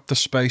took up the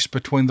space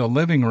between the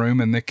living room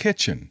and the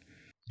kitchen.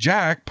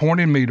 Jack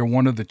pointed me to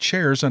one of the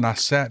chairs and I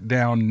sat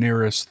down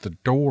nearest the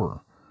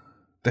door.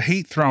 The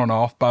heat thrown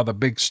off by the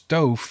big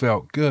stove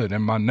felt good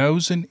and my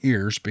nose and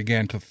ears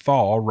began to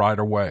thaw right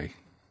away.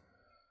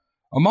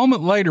 A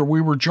moment later, we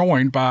were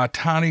joined by a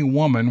tiny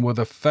woman with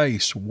a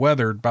face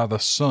weathered by the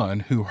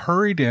sun who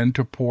hurried in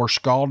to pour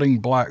scalding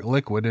black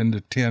liquid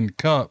into tin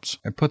cups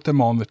and put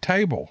them on the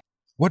table.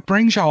 "What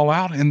brings y'all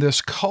out in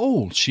this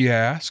cold?" she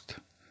asked.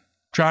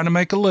 "Trying to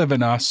make a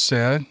living," I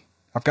said.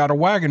 "I've got a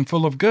wagon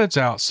full of goods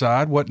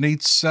outside. What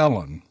needs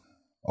selling?"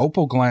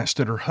 Opal glanced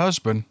at her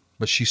husband,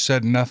 but she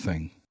said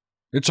nothing.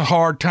 "It's a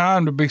hard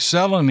time to be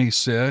selling," he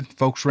said.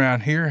 "Folks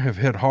around here have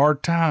hit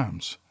hard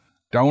times."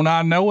 "Don't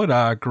I know it?"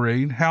 I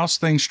agreed. "How's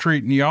things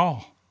treating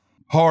y'all?"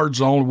 "Hard's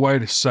the only way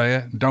to say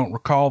it. Don't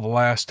recall the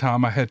last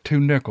time I had 2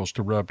 nickels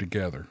to rub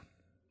together."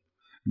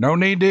 "No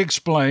need to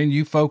explain.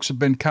 You folks have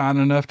been kind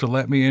enough to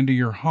let me into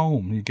your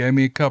home. You gave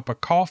me a cup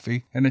of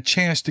coffee and a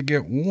chance to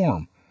get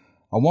warm.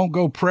 I won't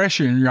go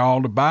pressuring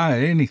y'all to buy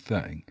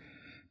anything,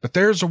 but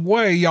there's a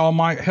way y'all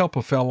might help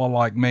a fella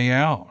like me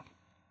out."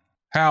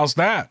 "How's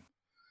that?"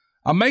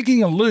 "I'm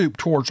making a loop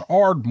towards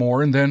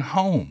Ardmore and then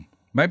home.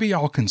 Maybe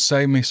y'all can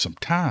save me some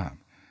time.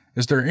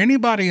 Is there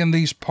anybody in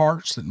these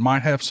parts that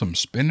might have some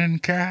spending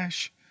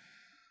cash?"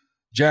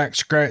 Jack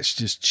scratched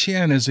his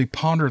chin as he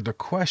pondered the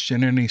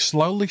question, and he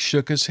slowly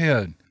shook his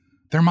head.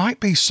 "There might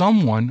be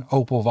someone,"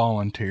 Opal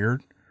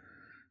volunteered.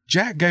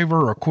 Jack gave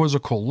her a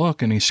quizzical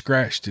look, and he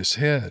scratched his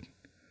head.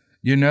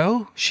 "You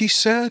know," she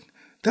said,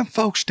 "them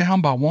folks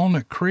down by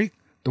Walnut Creek,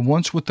 the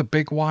ones with the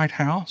big white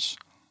house?"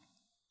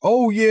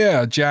 "Oh,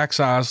 yeah," Jack's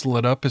eyes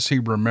lit up as he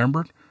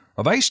remembered.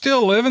 "Are they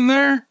still living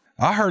there?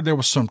 I heard there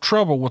was some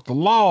trouble with the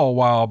law a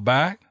while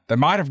back. They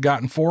might have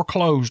gotten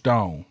foreclosed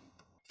on."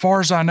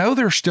 "Far as I know,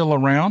 they're still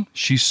around,"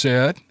 she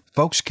said.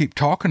 "Folks keep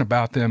talking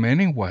about them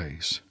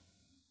anyways."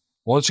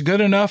 "Well, it's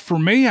good enough for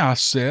me," I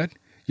said.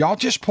 "Y'all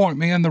just point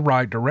me in the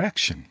right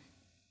direction."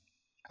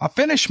 I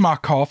finished my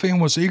coffee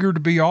and was eager to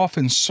be off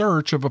in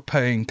search of a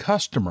paying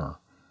customer.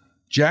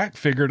 Jack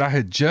figured I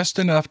had just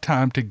enough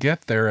time to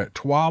get there at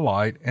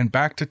twilight and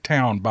back to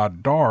town by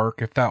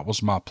dark if that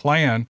was my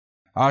plan.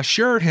 I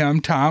assured him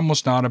time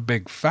was not a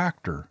big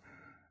factor.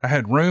 I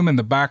had room in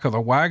the back of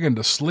the wagon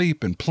to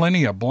sleep and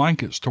plenty of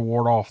blankets to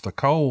ward off the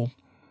cold.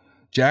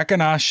 Jack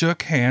and I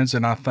shook hands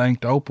and I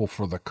thanked Opal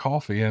for the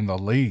coffee and the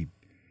lead.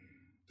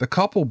 The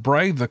couple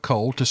braved the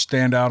cold to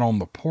stand out on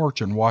the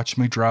porch and watch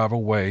me drive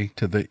away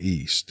to the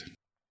east.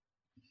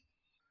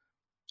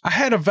 I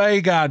had a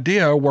vague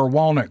idea where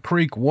Walnut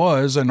Creek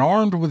was, and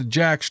armed with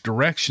Jack's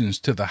directions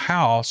to the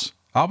house,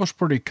 I was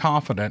pretty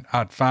confident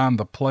I'd find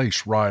the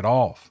place right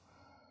off.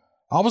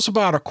 I was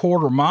about a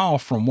quarter mile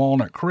from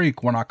Walnut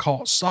Creek when I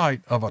caught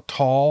sight of a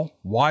tall,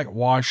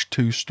 whitewashed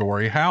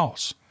 2-story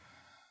house.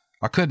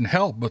 I couldn't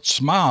help but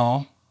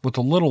smile. With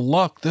a little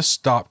luck, this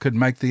stop could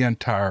make the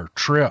entire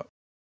trip.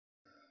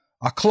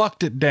 I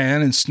clucked at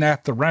Dan and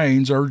snapped the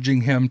reins,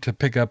 urging him to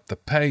pick up the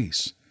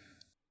pace.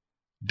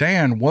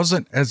 Dan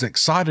wasn't as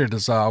excited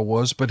as I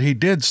was, but he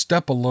did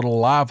step a little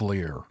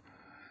livelier.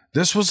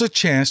 This was a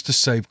chance to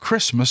save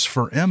Christmas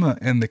for Emma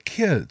and the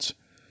kids.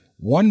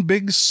 One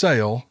big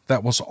sale,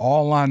 that was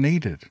all I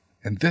needed,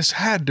 and this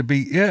had to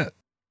be it.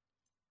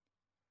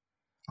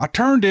 I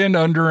turned in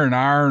under an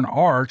iron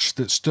arch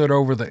that stood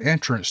over the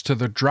entrance to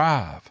the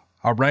drive.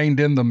 I reined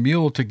in the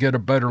mule to get a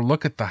better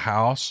look at the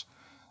house.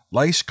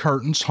 Lace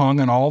curtains hung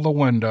in all the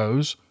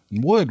windows,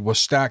 and wood was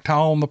stacked high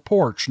on the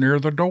porch near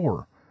the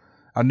door.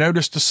 I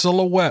noticed the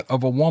silhouette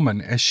of a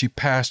woman as she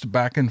passed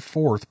back and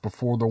forth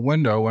before the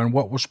window in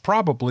what was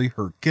probably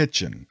her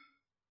kitchen.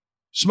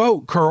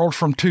 Smoke curled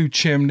from 2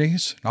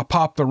 chimneys. I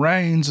popped the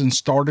reins and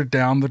started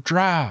down the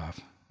drive.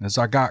 As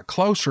I got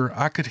closer,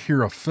 I could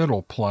hear a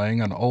fiddle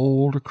playing an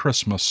old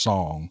Christmas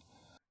song.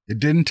 It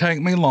didn't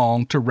take me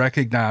long to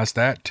recognize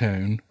that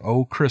tune,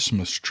 "O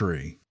Christmas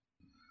Tree."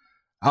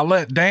 I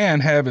let Dan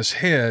have his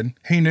head.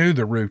 He knew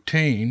the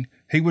routine.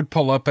 He would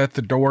pull up at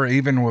the door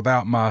even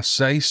without my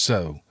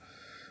say-so.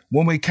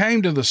 When we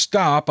came to the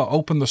stop, I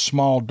opened the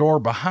small door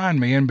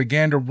behind me and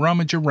began to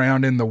rummage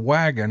around in the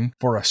wagon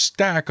for a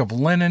stack of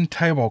linen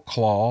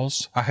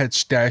tablecloths I had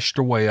stashed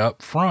away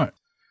up front.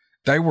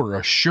 They were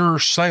a sure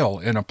sale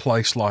in a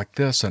place like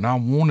this, and I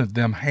wanted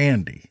them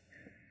handy.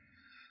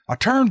 I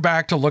turned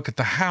back to look at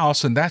the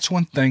house, and that's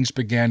when things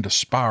began to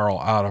spiral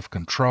out of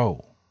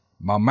control.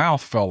 My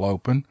mouth fell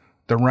open.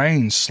 The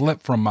reins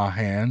slipped from my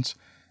hands.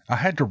 I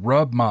had to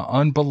rub my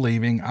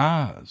unbelieving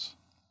eyes.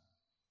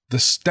 The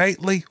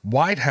stately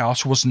White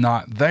House was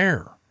not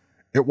there.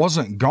 It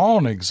wasn't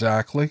gone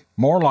exactly,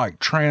 more like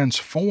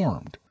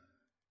transformed.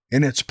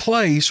 In its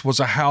place was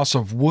a house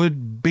of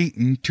wood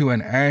beaten to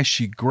an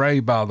ashy gray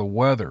by the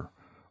weather.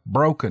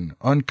 Broken,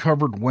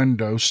 uncovered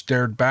windows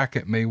stared back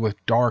at me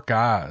with dark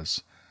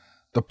eyes.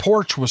 The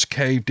porch was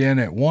caved in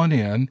at one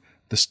end.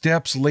 The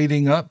steps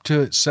leading up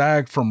to it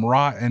sagged from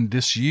rot and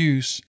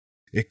disuse.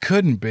 It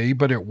couldn't be,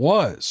 but it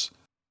was.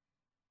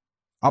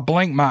 I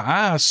blinked my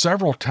eyes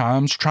several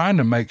times trying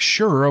to make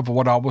sure of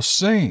what I was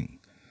seeing.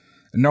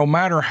 And no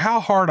matter how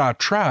hard I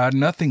tried,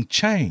 nothing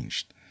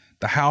changed.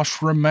 The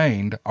house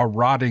remained a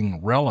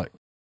rotting relic.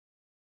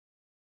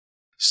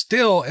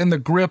 Still in the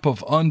grip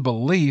of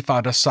unbelief,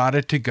 I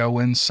decided to go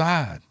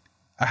inside.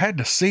 I had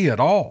to see it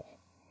all.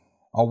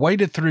 I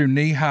waded through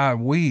knee-high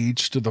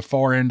weeds to the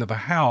far end of the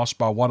house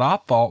by what I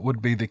thought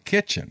would be the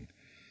kitchen.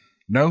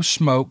 No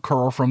smoke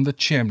curled from the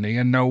chimney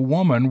and no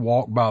woman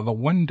walked by the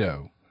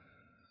window.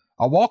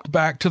 I walked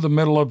back to the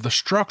middle of the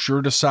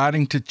structure,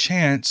 deciding to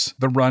chance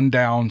the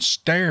run-down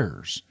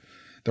stairs.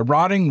 The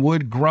rotting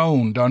wood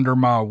groaned under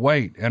my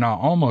weight, and I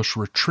almost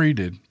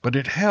retreated, but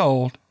it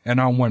held, and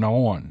I went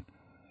on.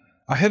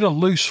 I hit a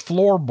loose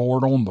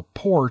floorboard on the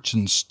porch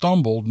and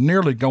stumbled,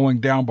 nearly going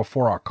down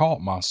before I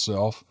caught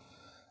myself.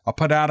 I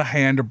put out a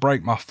hand to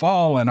break my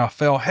fall, and I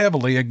fell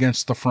heavily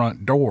against the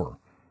front door.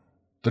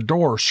 The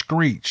door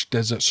screeched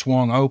as it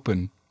swung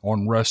open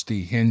on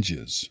rusty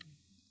hinges.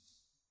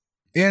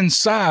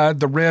 Inside,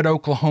 the red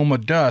Oklahoma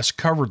dust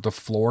covered the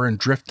floor and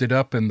drifted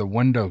up in the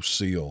window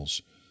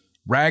sills.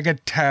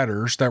 Ragged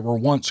tatters that were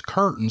once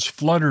curtains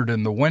fluttered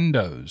in the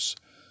windows.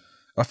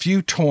 A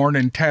few torn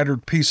and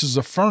tattered pieces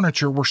of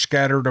furniture were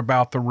scattered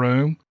about the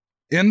room.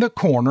 In the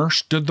corner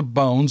stood the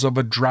bones of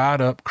a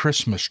dried-up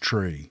Christmas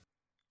tree.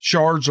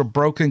 Shards of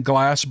broken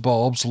glass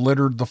bulbs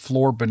littered the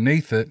floor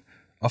beneath it.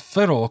 A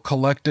fiddle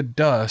collected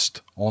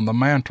dust on the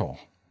mantel.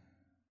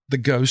 The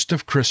ghost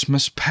of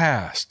Christmas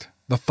past.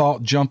 The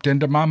thought jumped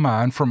into my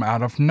mind from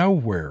out of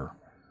nowhere.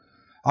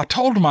 I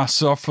told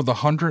myself for the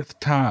 100th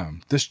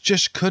time, this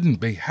just couldn't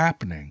be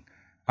happening.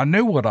 I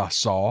knew what I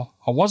saw.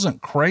 I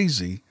wasn't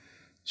crazy.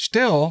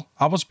 Still,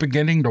 I was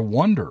beginning to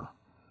wonder.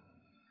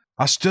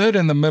 I stood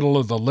in the middle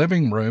of the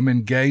living room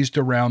and gazed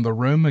around the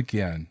room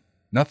again.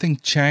 Nothing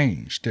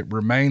changed. It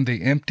remained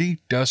the empty,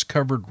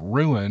 dust-covered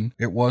ruin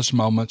it was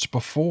moments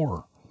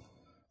before.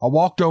 I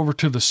walked over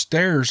to the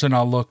stairs and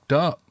I looked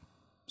up.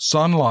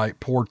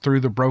 Sunlight poured through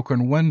the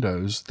broken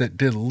windows that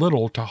did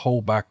little to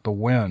hold back the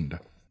wind.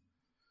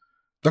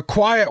 The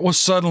quiet was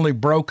suddenly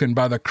broken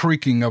by the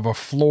creaking of a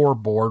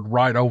floorboard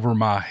right over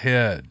my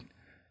head.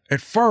 At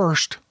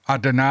first, I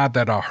denied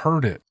that I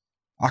heard it.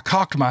 I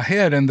cocked my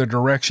head in the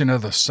direction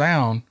of the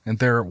sound, and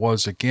there it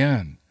was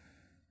again.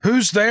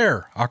 "Who's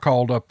there?" I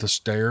called up the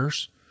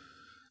stairs.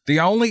 The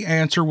only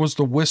answer was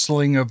the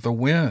whistling of the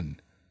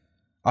wind.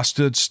 I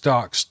stood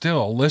stock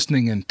still,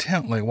 listening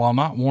intently while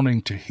not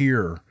wanting to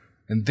hear.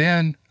 And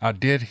then I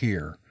did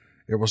hear.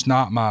 It was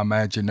not my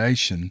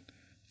imagination.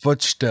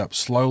 Footsteps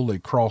slowly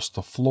crossed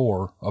the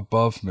floor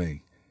above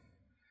me.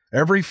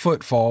 Every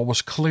footfall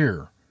was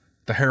clear.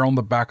 The hair on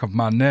the back of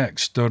my neck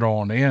stood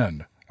on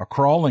end. A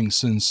crawling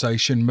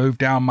sensation moved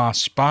down my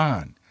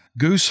spine.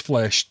 Goose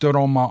flesh stood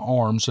on my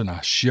arms and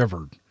I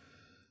shivered.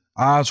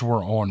 Eyes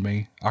were on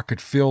me. I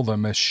could feel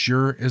them as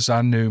sure as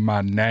I knew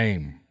my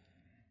name.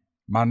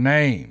 My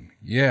name,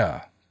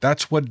 yeah,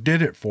 that's what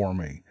did it for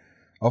me.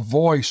 A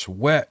voice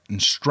wet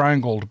and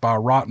strangled by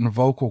rotten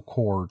vocal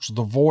cords,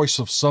 the voice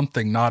of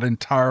something not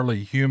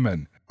entirely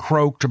human,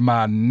 croaked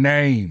my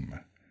name.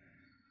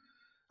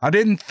 I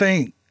didn't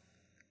think.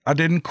 I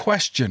didn't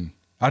question.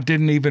 I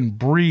didn't even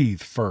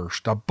breathe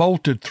first. I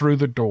bolted through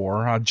the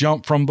door. I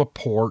jumped from the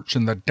porch,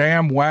 and the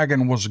damn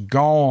wagon was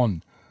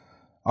gone.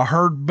 I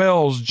heard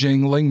bells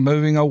jingling,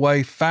 moving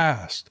away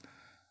fast.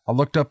 I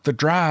looked up the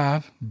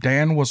drive.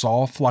 Dan was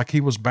off like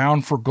he was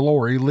bound for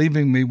glory,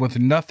 leaving me with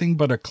nothing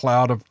but a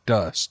cloud of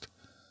dust.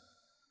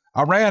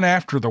 I ran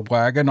after the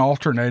wagon,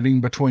 alternating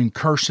between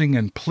cursing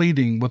and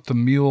pleading with the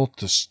mule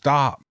to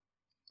stop.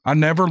 I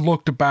never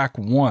looked back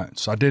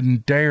once. I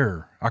didn't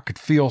dare. I could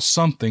feel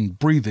something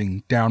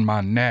breathing down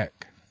my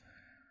neck.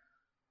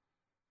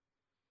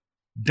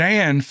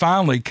 Dan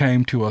finally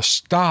came to a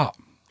stop.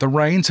 The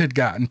reins had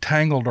gotten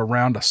tangled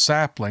around a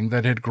sapling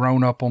that had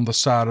grown up on the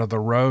side of the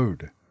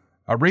road.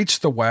 I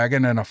reached the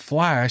wagon in a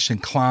flash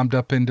and climbed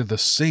up into the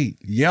seat,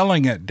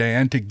 yelling at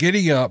Dan to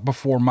giddy up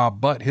before my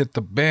butt hit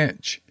the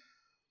bench.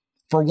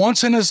 For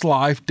once in his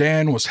life,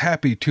 Dan was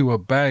happy to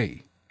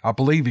obey. I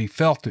believe he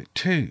felt it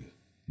too.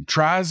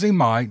 Try as he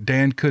might,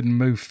 Dan couldn't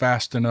move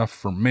fast enough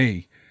for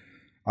me.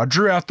 I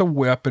drew out the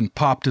whip and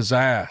popped his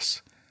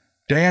ass.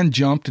 Dan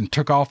jumped and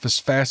took off as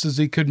fast as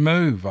he could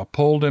move. I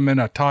pulled him in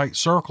a tight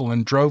circle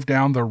and drove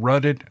down the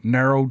rutted,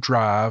 narrow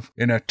drive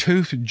in a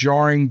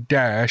tooth-jarring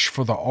dash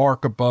for the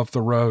arc above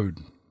the road.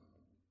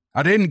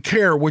 I didn't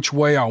care which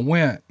way I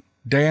went.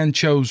 Dan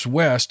chose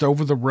west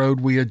over the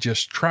road we had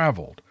just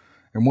traveled,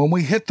 and when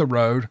we hit the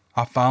road,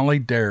 I finally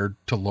dared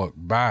to look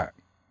back.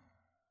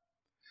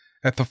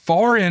 At the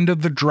far end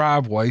of the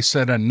driveway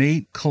sat a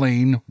neat,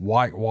 clean,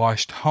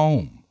 whitewashed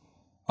home.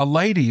 A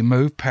lady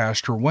moved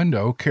past her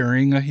window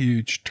carrying a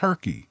huge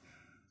turkey.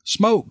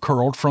 Smoke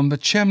curled from the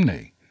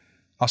chimney.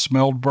 I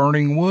smelled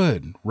burning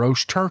wood,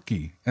 roast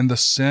turkey, and the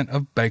scent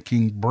of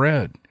baking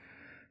bread.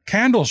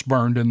 Candles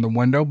burned in the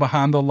window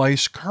behind the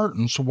lace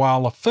curtains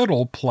while a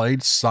fiddle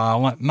played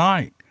Silent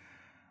Night.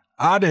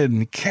 I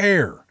didn't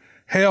care.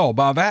 Hell,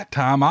 by that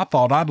time I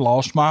thought I'd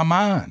lost my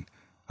mind.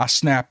 I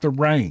snapped the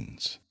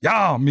reins.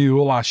 "Yah,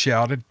 mule," I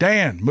shouted.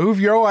 "Dan, move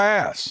your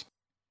ass."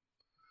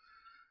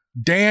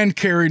 Dan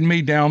carried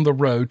me down the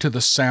road to the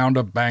sound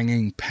of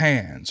banging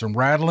pans and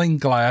rattling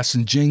glass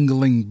and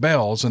jingling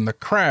bells and the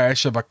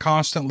crash of a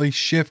constantly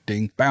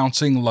shifting,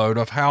 bouncing load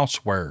of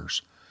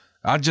housewares.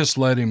 I just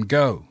let him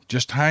go.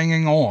 Just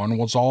hanging on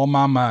was all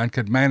my mind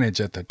could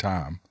manage at the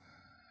time.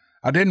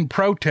 I didn't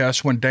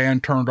protest when Dan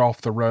turned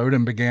off the road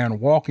and began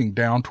walking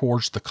down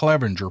towards the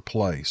Clevenger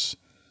place.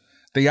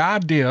 The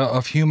idea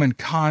of human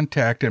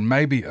contact and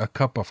maybe a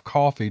cup of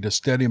coffee to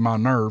steady my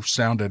nerves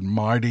sounded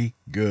mighty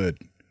good.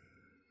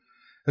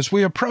 As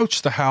we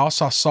approached the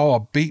house, I saw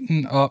a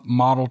beaten-up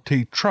Model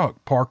T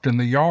truck parked in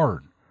the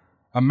yard.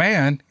 A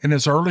man in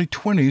his early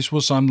 20s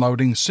was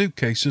unloading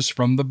suitcases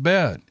from the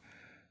bed.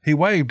 He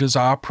waved as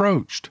I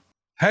approached.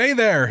 "Hey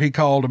there," he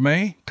called to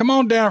me. "Come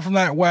on down from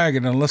that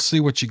wagon and let's see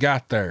what you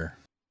got there."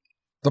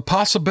 The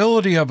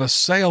possibility of a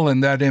sale in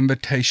that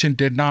invitation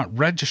did not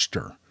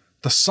register.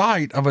 The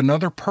sight of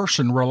another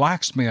person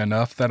relaxed me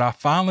enough that I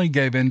finally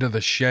gave in to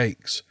the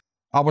shakes.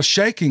 I was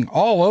shaking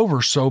all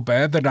over so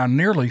bad that I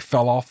nearly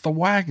fell off the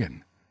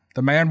wagon.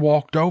 The man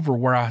walked over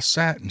where I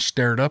sat and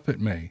stared up at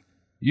me.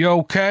 "You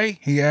okay?"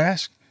 he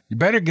asked. "You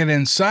better get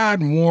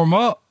inside and warm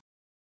up."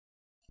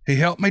 He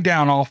helped me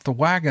down off the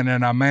wagon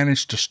and I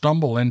managed to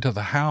stumble into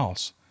the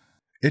house.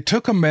 It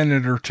took a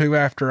minute or two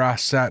after I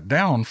sat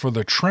down for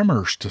the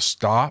tremors to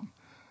stop.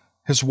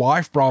 His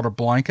wife brought a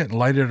blanket and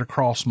laid it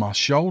across my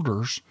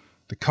shoulders.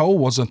 The cold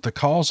wasn't the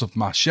cause of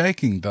my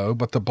shaking, though,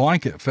 but the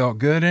blanket felt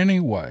good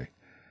anyway.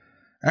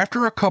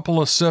 After a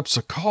couple of sips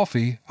of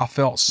coffee, I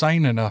felt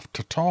sane enough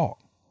to talk.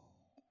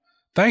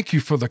 "Thank you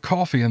for the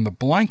coffee and the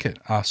blanket,"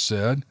 I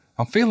said.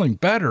 "I'm feeling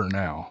better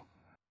now."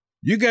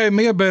 "You gave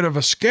me a bit of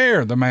a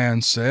scare," the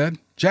man said.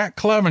 "Jack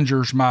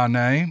Clevenger's my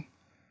name."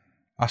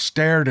 I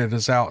stared at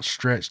his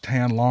outstretched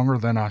hand longer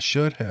than I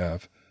should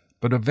have,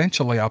 but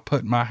eventually I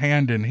put my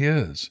hand in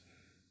his.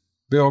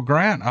 "Bill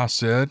Grant," I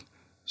said.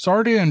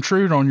 "Sorry to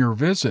intrude on your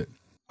visit."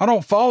 "I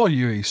don't follow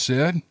you," he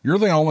said. "You're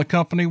the only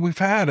company we've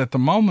had at the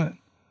moment."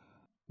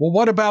 "Well,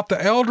 what about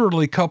the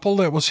elderly couple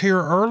that was here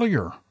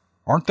earlier?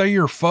 Aren't they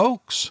your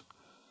folks?"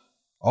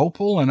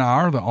 "Opal and I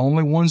are the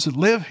only ones that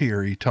live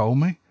here," he told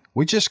me.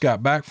 "We just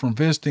got back from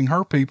visiting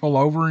her people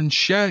over in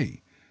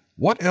Shea.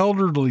 What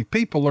elderly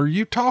people are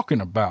you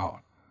talking about?"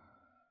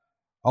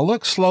 I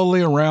looked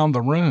slowly around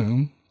the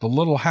room. The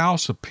little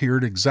house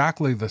appeared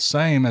exactly the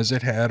same as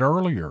it had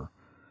earlier.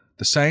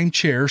 The same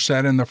chair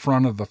sat in the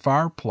front of the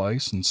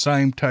fireplace, and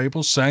same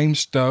table, same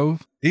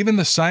stove, even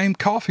the same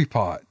coffee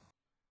pot.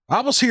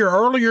 "I was here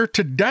earlier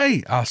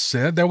today," I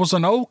said. "There was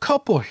an old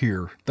couple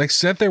here. They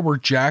said they were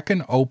Jack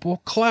and Opal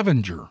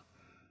Clevenger."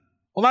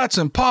 "Well, that's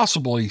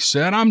impossible," he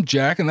said. "I'm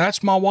Jack, and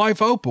that's my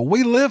wife, Opal.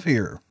 We live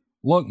here."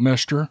 "Look,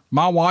 mister,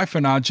 my wife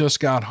and I just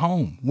got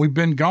home. We've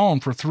been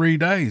gone for 3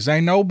 days.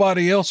 Ain't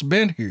nobody else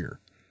been here."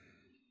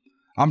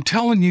 "I'm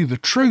telling you the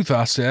truth,"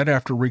 I said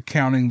after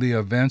recounting the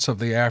events of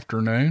the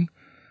afternoon.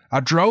 "I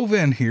drove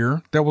in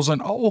here. There was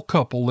an old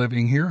couple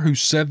living here who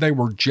said they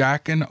were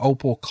Jack and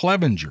Opal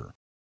Clevenger.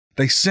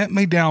 They sent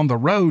me down the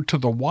road to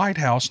the White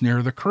House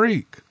near the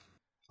creek."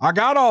 "I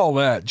got all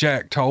that,"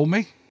 Jack told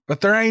me, "but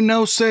there ain't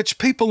no such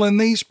people in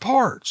these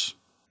parts."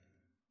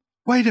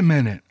 "Wait a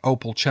minute,"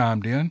 Opal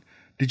chimed in.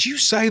 "Did you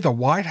say the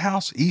White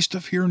House east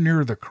of here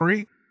near the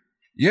creek?"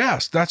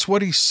 "Yes, that's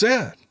what he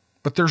said,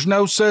 but there's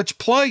no such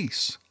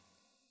place."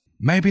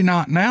 "Maybe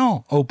not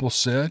now," Opal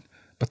said,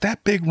 "but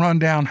that big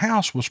rundown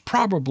house was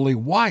probably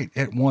white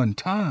at one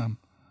time."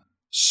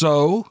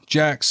 "So?"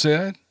 Jack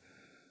said.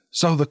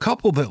 "So the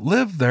couple that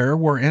lived there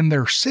were in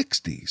their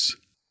 60s.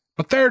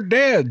 "But they're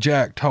dead,"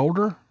 Jack told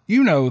her.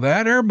 "You know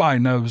that. Everybody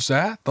knows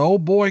that. The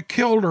old boy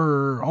killed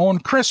her on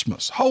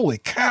Christmas. Holy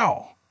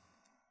cow."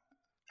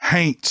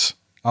 "Haints,"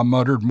 I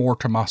muttered more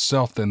to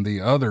myself than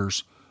the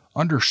others.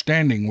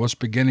 Understanding was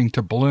beginning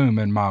to bloom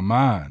in my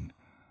mind.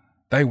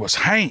 They was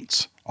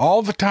haints.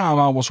 All the time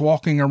I was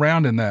walking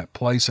around in that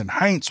place, and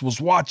haints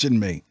was watching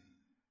me.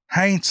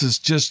 "Haints is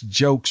just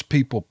jokes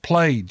people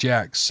play,"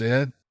 Jack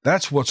said.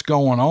 "That's what's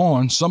going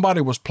on. Somebody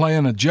was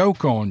playing a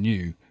joke on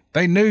you.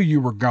 They knew you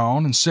were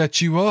gone and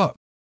set you up."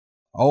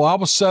 "Oh, I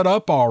was set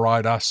up all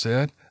right," I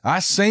said. "I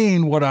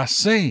seen what I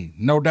seen,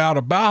 no doubt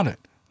about it.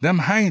 Them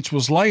haints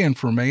was laying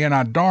for me, and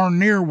I darn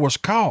near was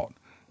caught.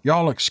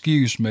 Y'all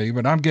excuse me,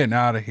 but I'm getting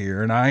out of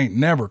here, and I ain't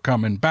never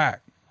coming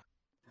back."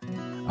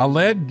 I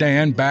led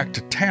Dan back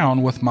to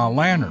town with my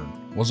lantern.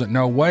 Wasn't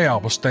no way I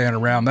was staying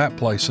around that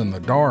place in the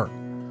dark.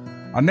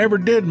 I never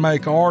did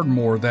make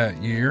Ardmore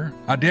that year.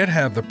 I did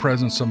have the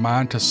presence of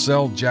mind to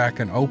sell Jack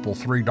and Opal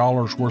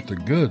 $3 worth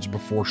of goods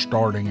before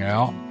starting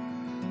out.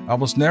 I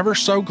was never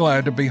so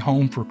glad to be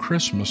home for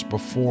Christmas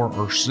before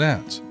or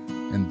since,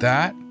 and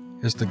that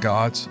is the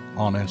God's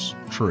honest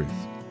truth.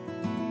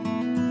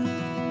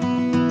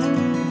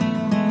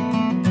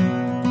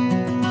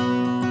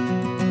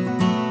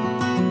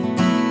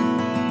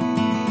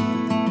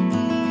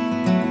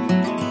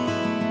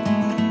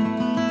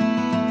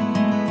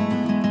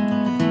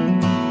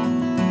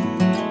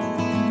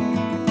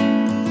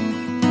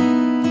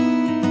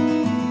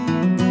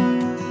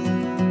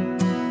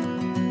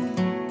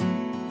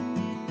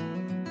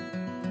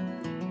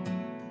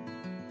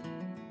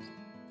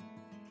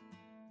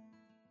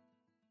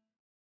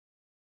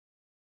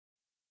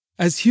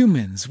 As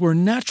humans, we're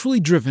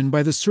naturally driven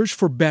by the search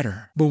for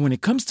better. But when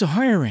it comes to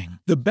hiring,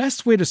 the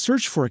best way to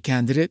search for a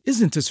candidate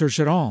isn't to search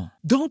at all.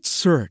 Don't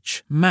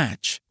search,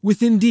 match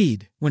with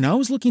Indeed. When I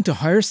was looking to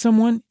hire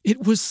someone,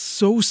 it was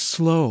so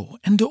slow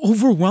and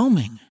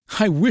overwhelming.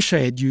 I wish I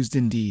had used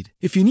Indeed.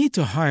 If you need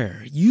to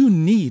hire, you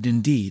need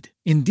Indeed.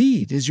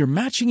 Indeed is your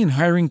matching and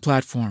hiring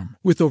platform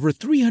with over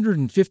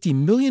 350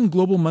 million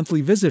global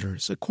monthly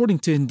visitors, according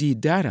to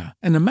Indeed data,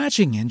 and a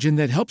matching engine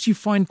that helps you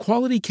find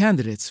quality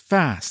candidates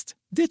fast.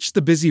 Ditch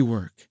the busy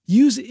work.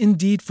 Use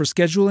Indeed for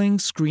scheduling,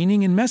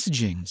 screening, and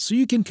messaging so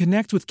you can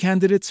connect with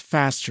candidates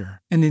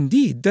faster. And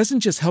Indeed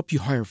doesn't just help you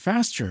hire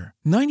faster.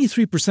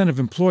 93%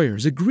 of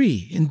employers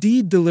agree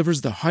Indeed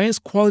delivers the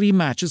highest quality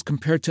matches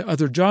compared to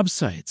other job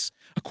sites,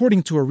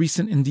 according to a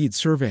recent Indeed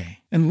survey.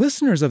 And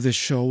listeners of this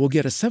show will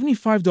get a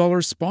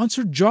 $75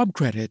 sponsored job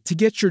credit to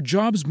get your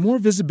jobs more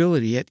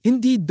visibility at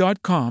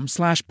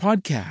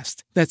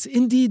Indeed.com/podcast. That's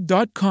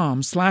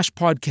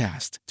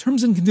Indeed.com/podcast.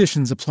 Terms and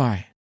conditions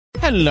apply.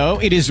 Hello,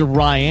 it is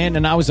Ryan,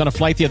 and I was on a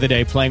flight the other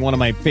day playing one of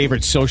my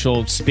favorite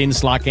social spin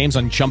slot games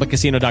on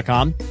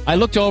ChumbaCasino.com. I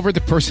looked over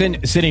the person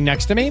sitting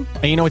next to me,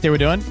 and you know what they were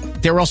doing?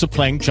 They were also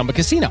playing Chumba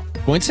Casino.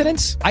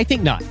 Coincidence? I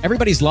think not.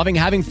 Everybody's loving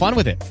having fun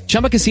with it.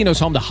 Chumba Casino is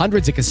home to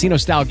hundreds of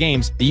casino-style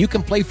games that you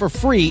can play for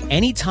free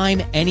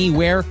anytime,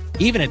 anywhere,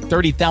 even at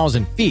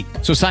 30,000 feet.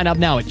 So sign up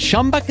now at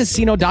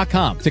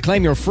ChumbaCasino.com to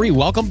claim your free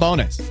welcome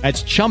bonus.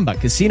 That's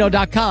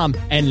ChumbaCasino.com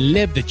and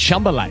live the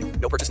Chumba life.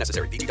 No purchase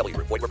necessary. VGW.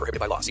 Void where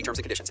prohibited by law. See terms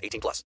and conditions. 18+.